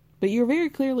fine, but you're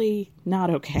very clearly not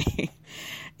okay.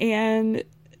 And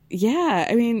yeah,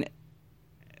 I mean,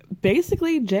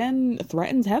 basically Jen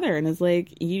threatens Heather and is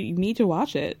like, you need to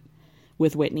watch it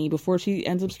with Whitney before she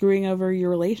ends up screwing over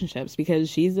your relationships, because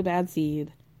she's the bad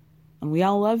seed. And we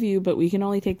all love you, but we can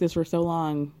only take this for so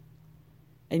long.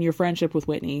 And your friendship with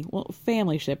Whitney, well,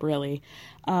 family ship, really.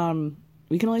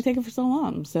 We can only take it for so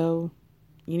long. So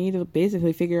you need to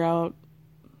basically figure out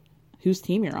whose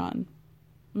team you're on.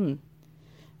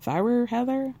 If I were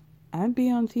Heather, I'd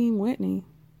be on Team Whitney.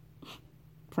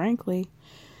 Frankly.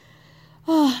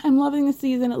 I'm loving the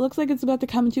season. It looks like it's about to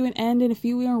come to an end in a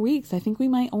few more weeks. I think we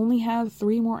might only have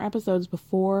 3 more episodes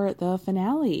before the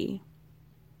finale.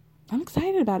 I'm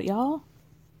excited about it, y'all.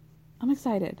 I'm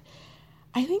excited.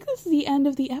 I think this is the end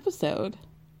of the episode.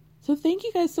 So thank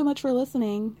you guys so much for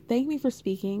listening. Thank me for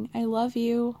speaking. I love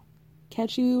you.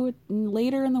 Catch you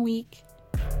later in the week.